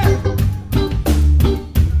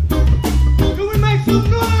 Can we make some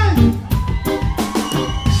noise?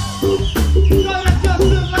 So let's just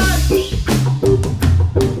live.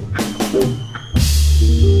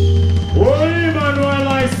 Oh, Emmanuel,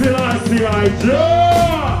 I still see I Joe.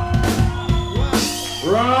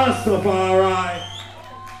 Rastafari.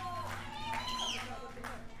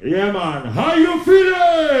 Yeah, man. How you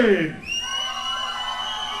feeling?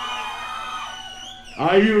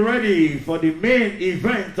 Are you ready for the main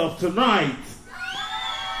event of tonight?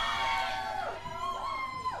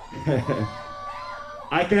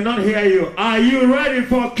 I cannot hear you. Are you ready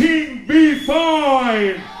for King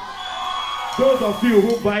B-Foil? Those of you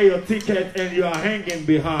who buy your ticket and you are hanging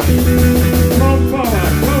behind, come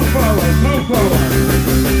forward, come forward, come forward.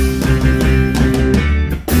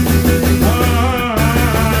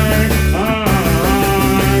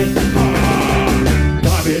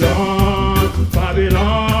 Babylon,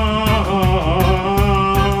 Babylon.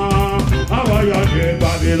 How are you in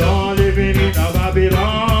Babylon? Living in a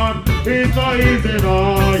Babylon. It's not easy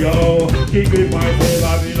now, yo. Keep it by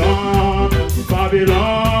Babylon, Babylon.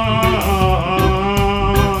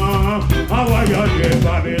 How are you in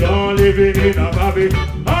Babylon? Living in a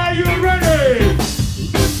Babylon. Are you ready?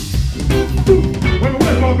 When we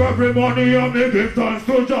wake up every morning, I make give thanks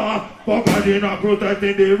to Jah for guiding and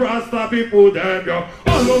protecting the Rasta people, them, yo.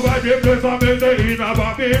 All over the place, I make the in a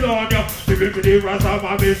Babylon, yo. Living for the Rasta,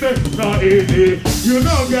 I make say, not easy. You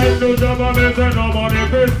don't get no job, I make say, no money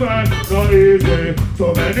to spend, not easy.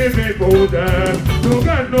 So many people there, don't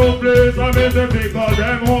get no place, I make say, because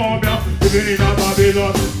them home, yo. Living in a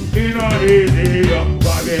Babylon, it's not easy, yo.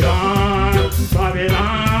 Babylon,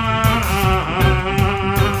 Babylon.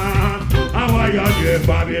 How are you in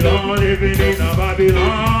Babylon, living in a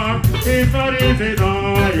Babylon? It's not easy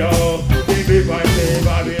now, yo. Think if I say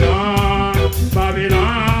Babylon, Babylon.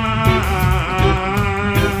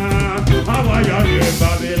 How are you in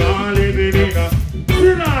Babylon, living in a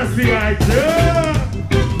Selassie, I tell.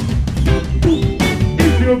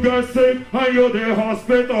 If you get sick and you're the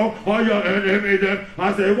hospital, or your enemy them,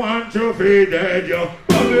 I say want you feed dead, yo.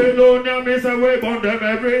 Babylon, me say we burn them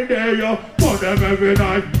every day, yo. Burn them every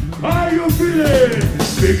night. How you feeling?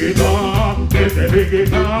 Big it up, it's a big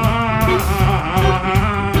it up.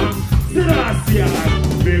 Selassie,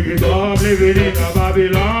 big it up, living in a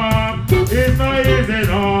Babylon. It's not easy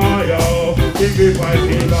now, yo. Think if I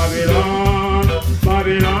see Babylon,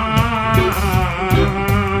 Babylon.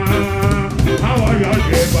 How are you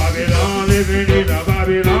in Babylon, living in a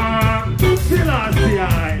Babylon? Selassie,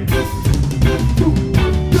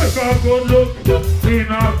 take a good look in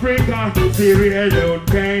Africa, Syria, Leone,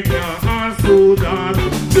 Kenya, and Sudan.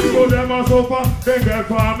 People them are suffer, they get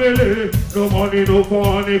family. No money, no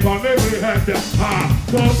funny, come make we help them.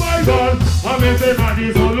 Survival, I mean say not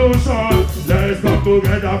the solution. Let's come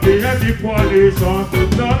together, be a the coalition.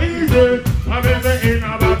 Not easy, I mean say in a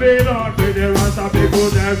Babylon, with the rest of people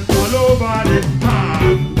them all over the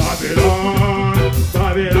Babylon.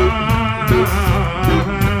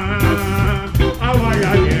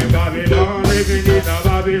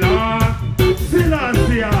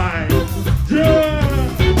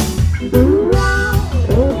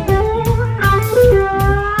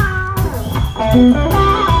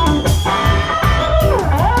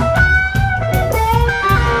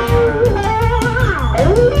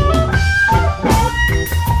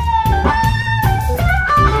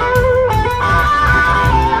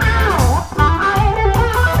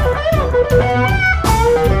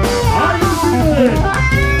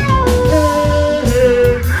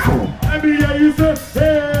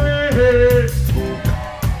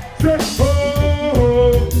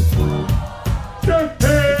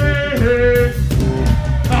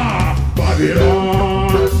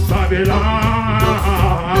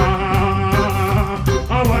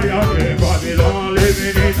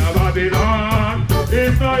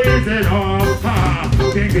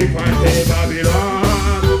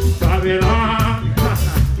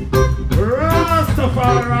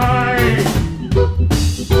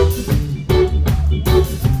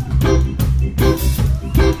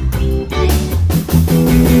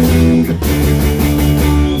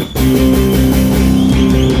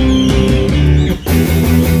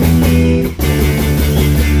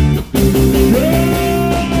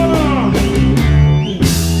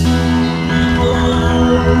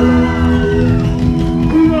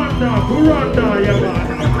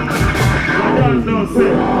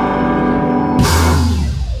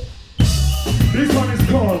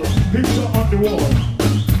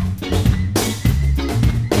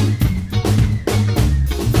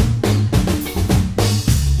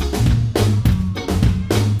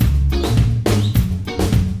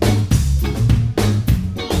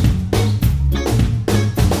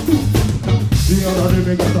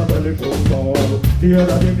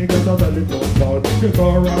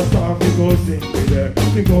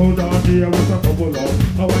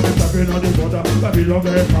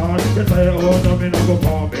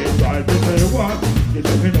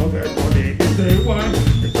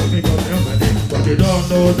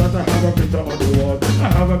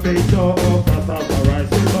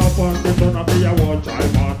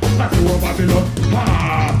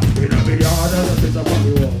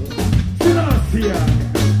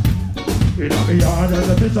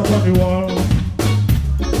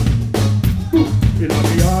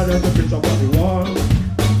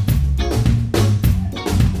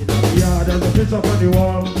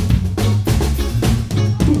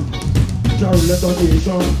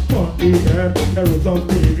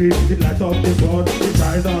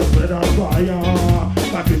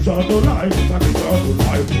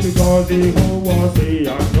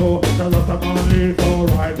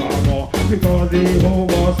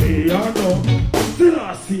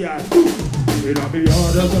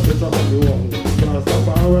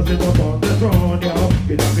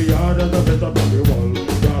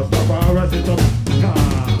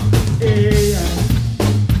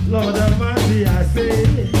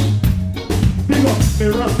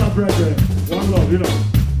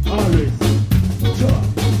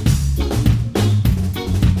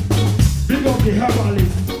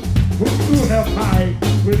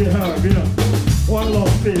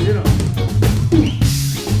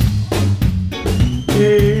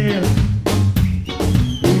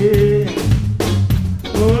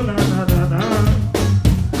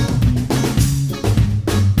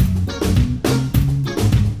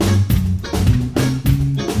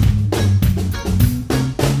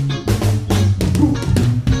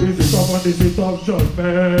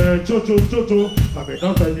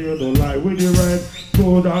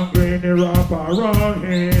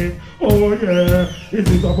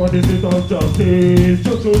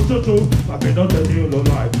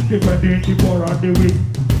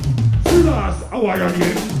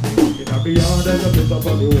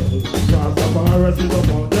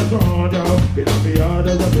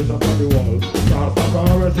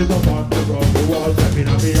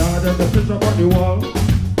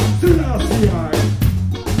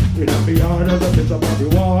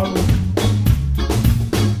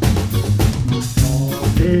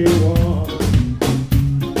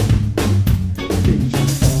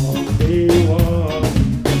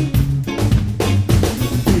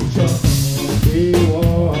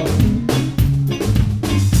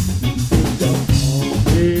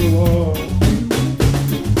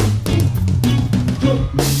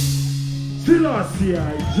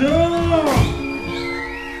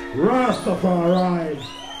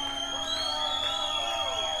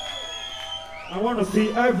 I want to see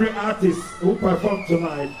every artist who performed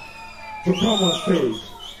tonight to come on stage.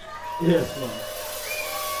 Yes, man.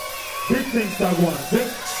 Big things that one.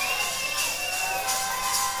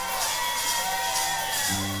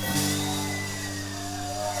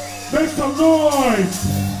 Make some noise!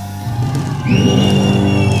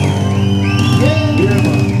 Yeah,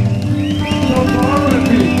 man. Some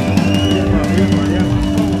R&B. Yeah, man.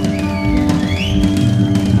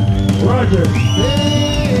 Rajesh.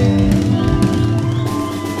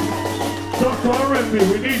 Dr. R&B,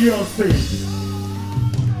 we need you on stage.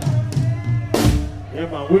 Yeah,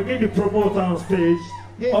 man, we need the promoter on stage.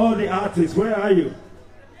 All the artists, where are you?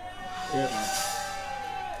 Yeah, man.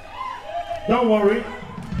 Don't worry.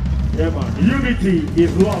 Yeah, man. Unity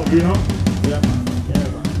is love, you know? Yeah, man. Yeah,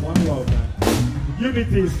 man. One love, man.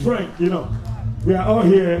 Unity is strength, you know? We are all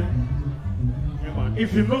here. Yeah, man.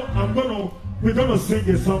 If you know, we're gonna sing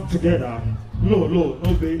a song together. No,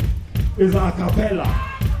 babe. It's a cappella.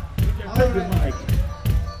 You can take the mic.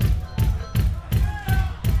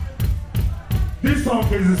 This song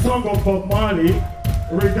is the song of Bob Marley,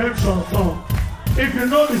 Redemption song. If you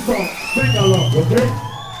know the song, sing along, okay?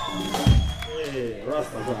 Hey,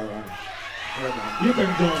 Rastafari. Yeah, man. You can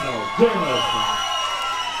join us. Join us, man.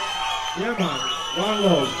 Yeah, man. One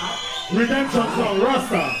love. Redemption song,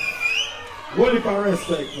 Rasta. What if I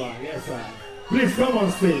respect, man? Yes, sir. Please come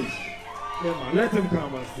on stage. Yeah, man. Let him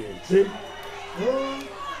come on stage. See? Oh.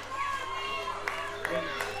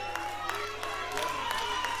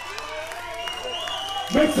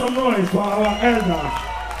 Make some noise for our elders.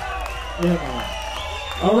 Yeah, man.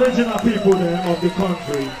 Original people then of the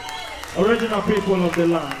country. Original people of the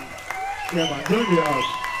land. Yeah, man. Join the house.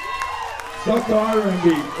 Dr. R&B,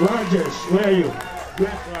 Rajesh, where are you?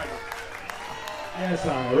 Yes, Rajesh. Yes,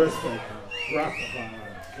 I respect him. Rastafari.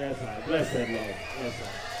 Yes, I blessed Lord. Yes, I.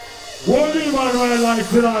 Holy Emmanuel like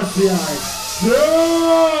Selassie.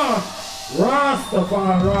 Yeah!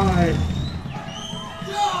 Rastafari.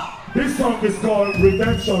 This song is called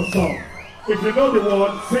Redemption Song. If you know the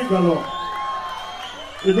word, sing along.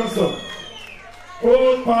 It goes so.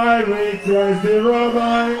 Old pirates rise the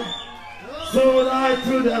rabbi, sold I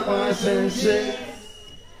to the merchant ships.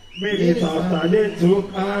 Minute after they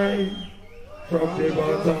took I from the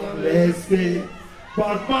bottomless pit.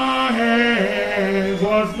 But my hand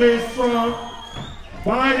was made strong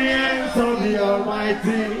by the hands of the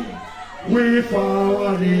Almighty. We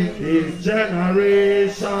forward in this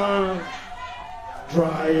generation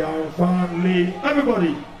triumphantly.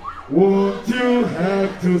 Everybody, won't you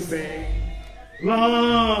help to sing,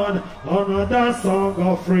 Lord, another song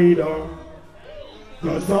of freedom?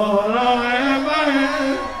 'Cause all I ever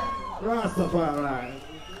had, Rastafari,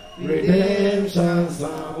 redemption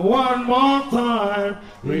song. One more time,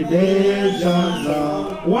 redemption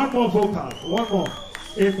song. One more vocal, one more.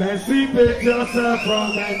 Emancipate yourself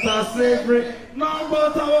from mental slavery. None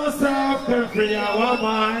but ourselves can free our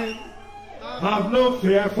mind. Have no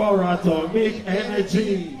fear for atomic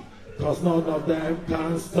energy, 'cause none of them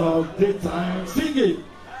can stop the time. Sing it.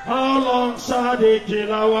 How long shall they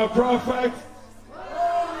kill our prophet?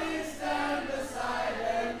 Only stand beside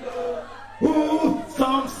and go. Who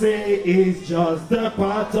some say is just a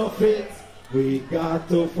part of it. We got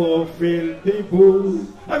to fulfill the book.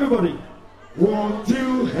 Everybody. Won't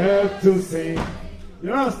you help to sing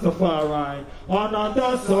Rastafari,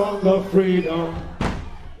 another song of freedom?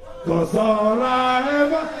 'Cause all I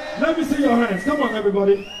ever... Let me see your hands. Come on,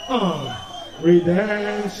 everybody.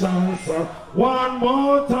 Redemption song. One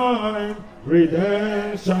more time.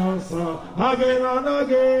 Redemption song. Again and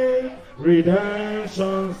again.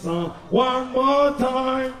 Redemption song. One more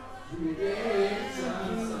time.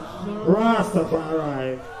 Redemption song.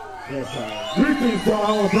 Rastafari. Yes, sir. Greetings to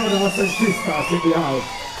our brothers and sisters in the house.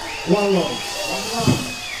 One love.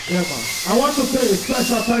 Yeah, man. I want to say a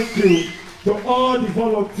special thank you to all the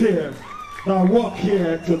volunteers that work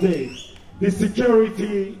here today. The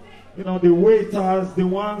security, you know, the waiters, the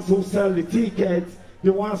ones who sell the tickets,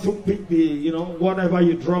 the ones who pick the, you know, whatever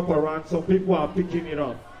you drop around. Some people are picking it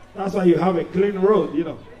up. That's why you have a clean road, you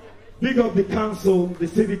know. Big up the council, the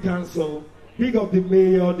city council. Big up the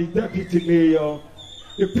mayor, the deputy mayor.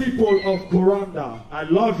 The people of Kuranda, I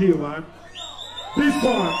love you, man. This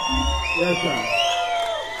one, yes, sir.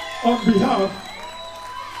 On behalf,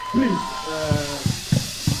 please.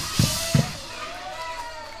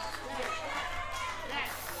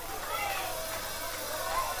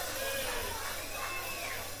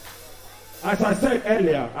 As I said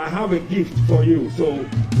earlier, I have a gift for you, so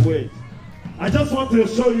wait. I just want to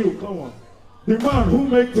show you, come on. The man who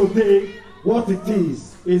made today what it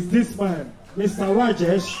is this man. Mr.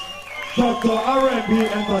 Rajesh, Dr. R&B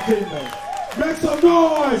Entertainment. Make some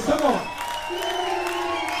noise, come on.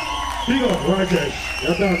 Big up Rajesh.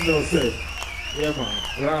 You don't know, say. Yeah, man.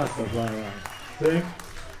 Rastafari. See?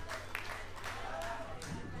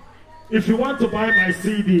 If you want to buy my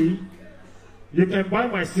CD, you can buy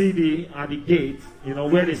my CD at the gate, you know,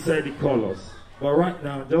 where they sell the colors. But right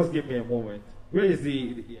now, just give me a moment. Where is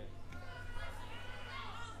the yeah.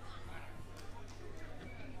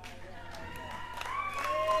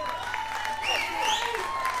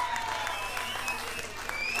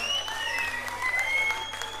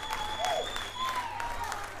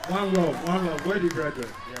 One love. Where the brethren?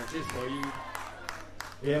 Yeah, this for you.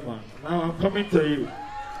 Yeah, man. Now I'm coming to you.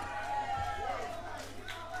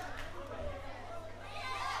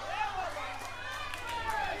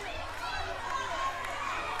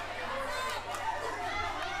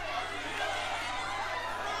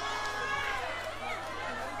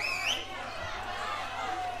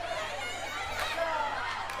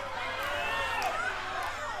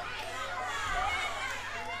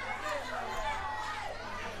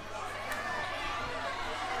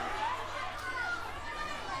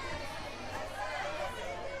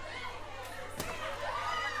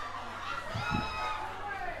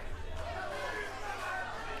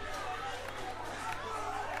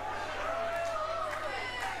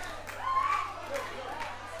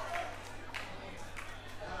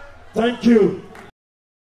 Thank you.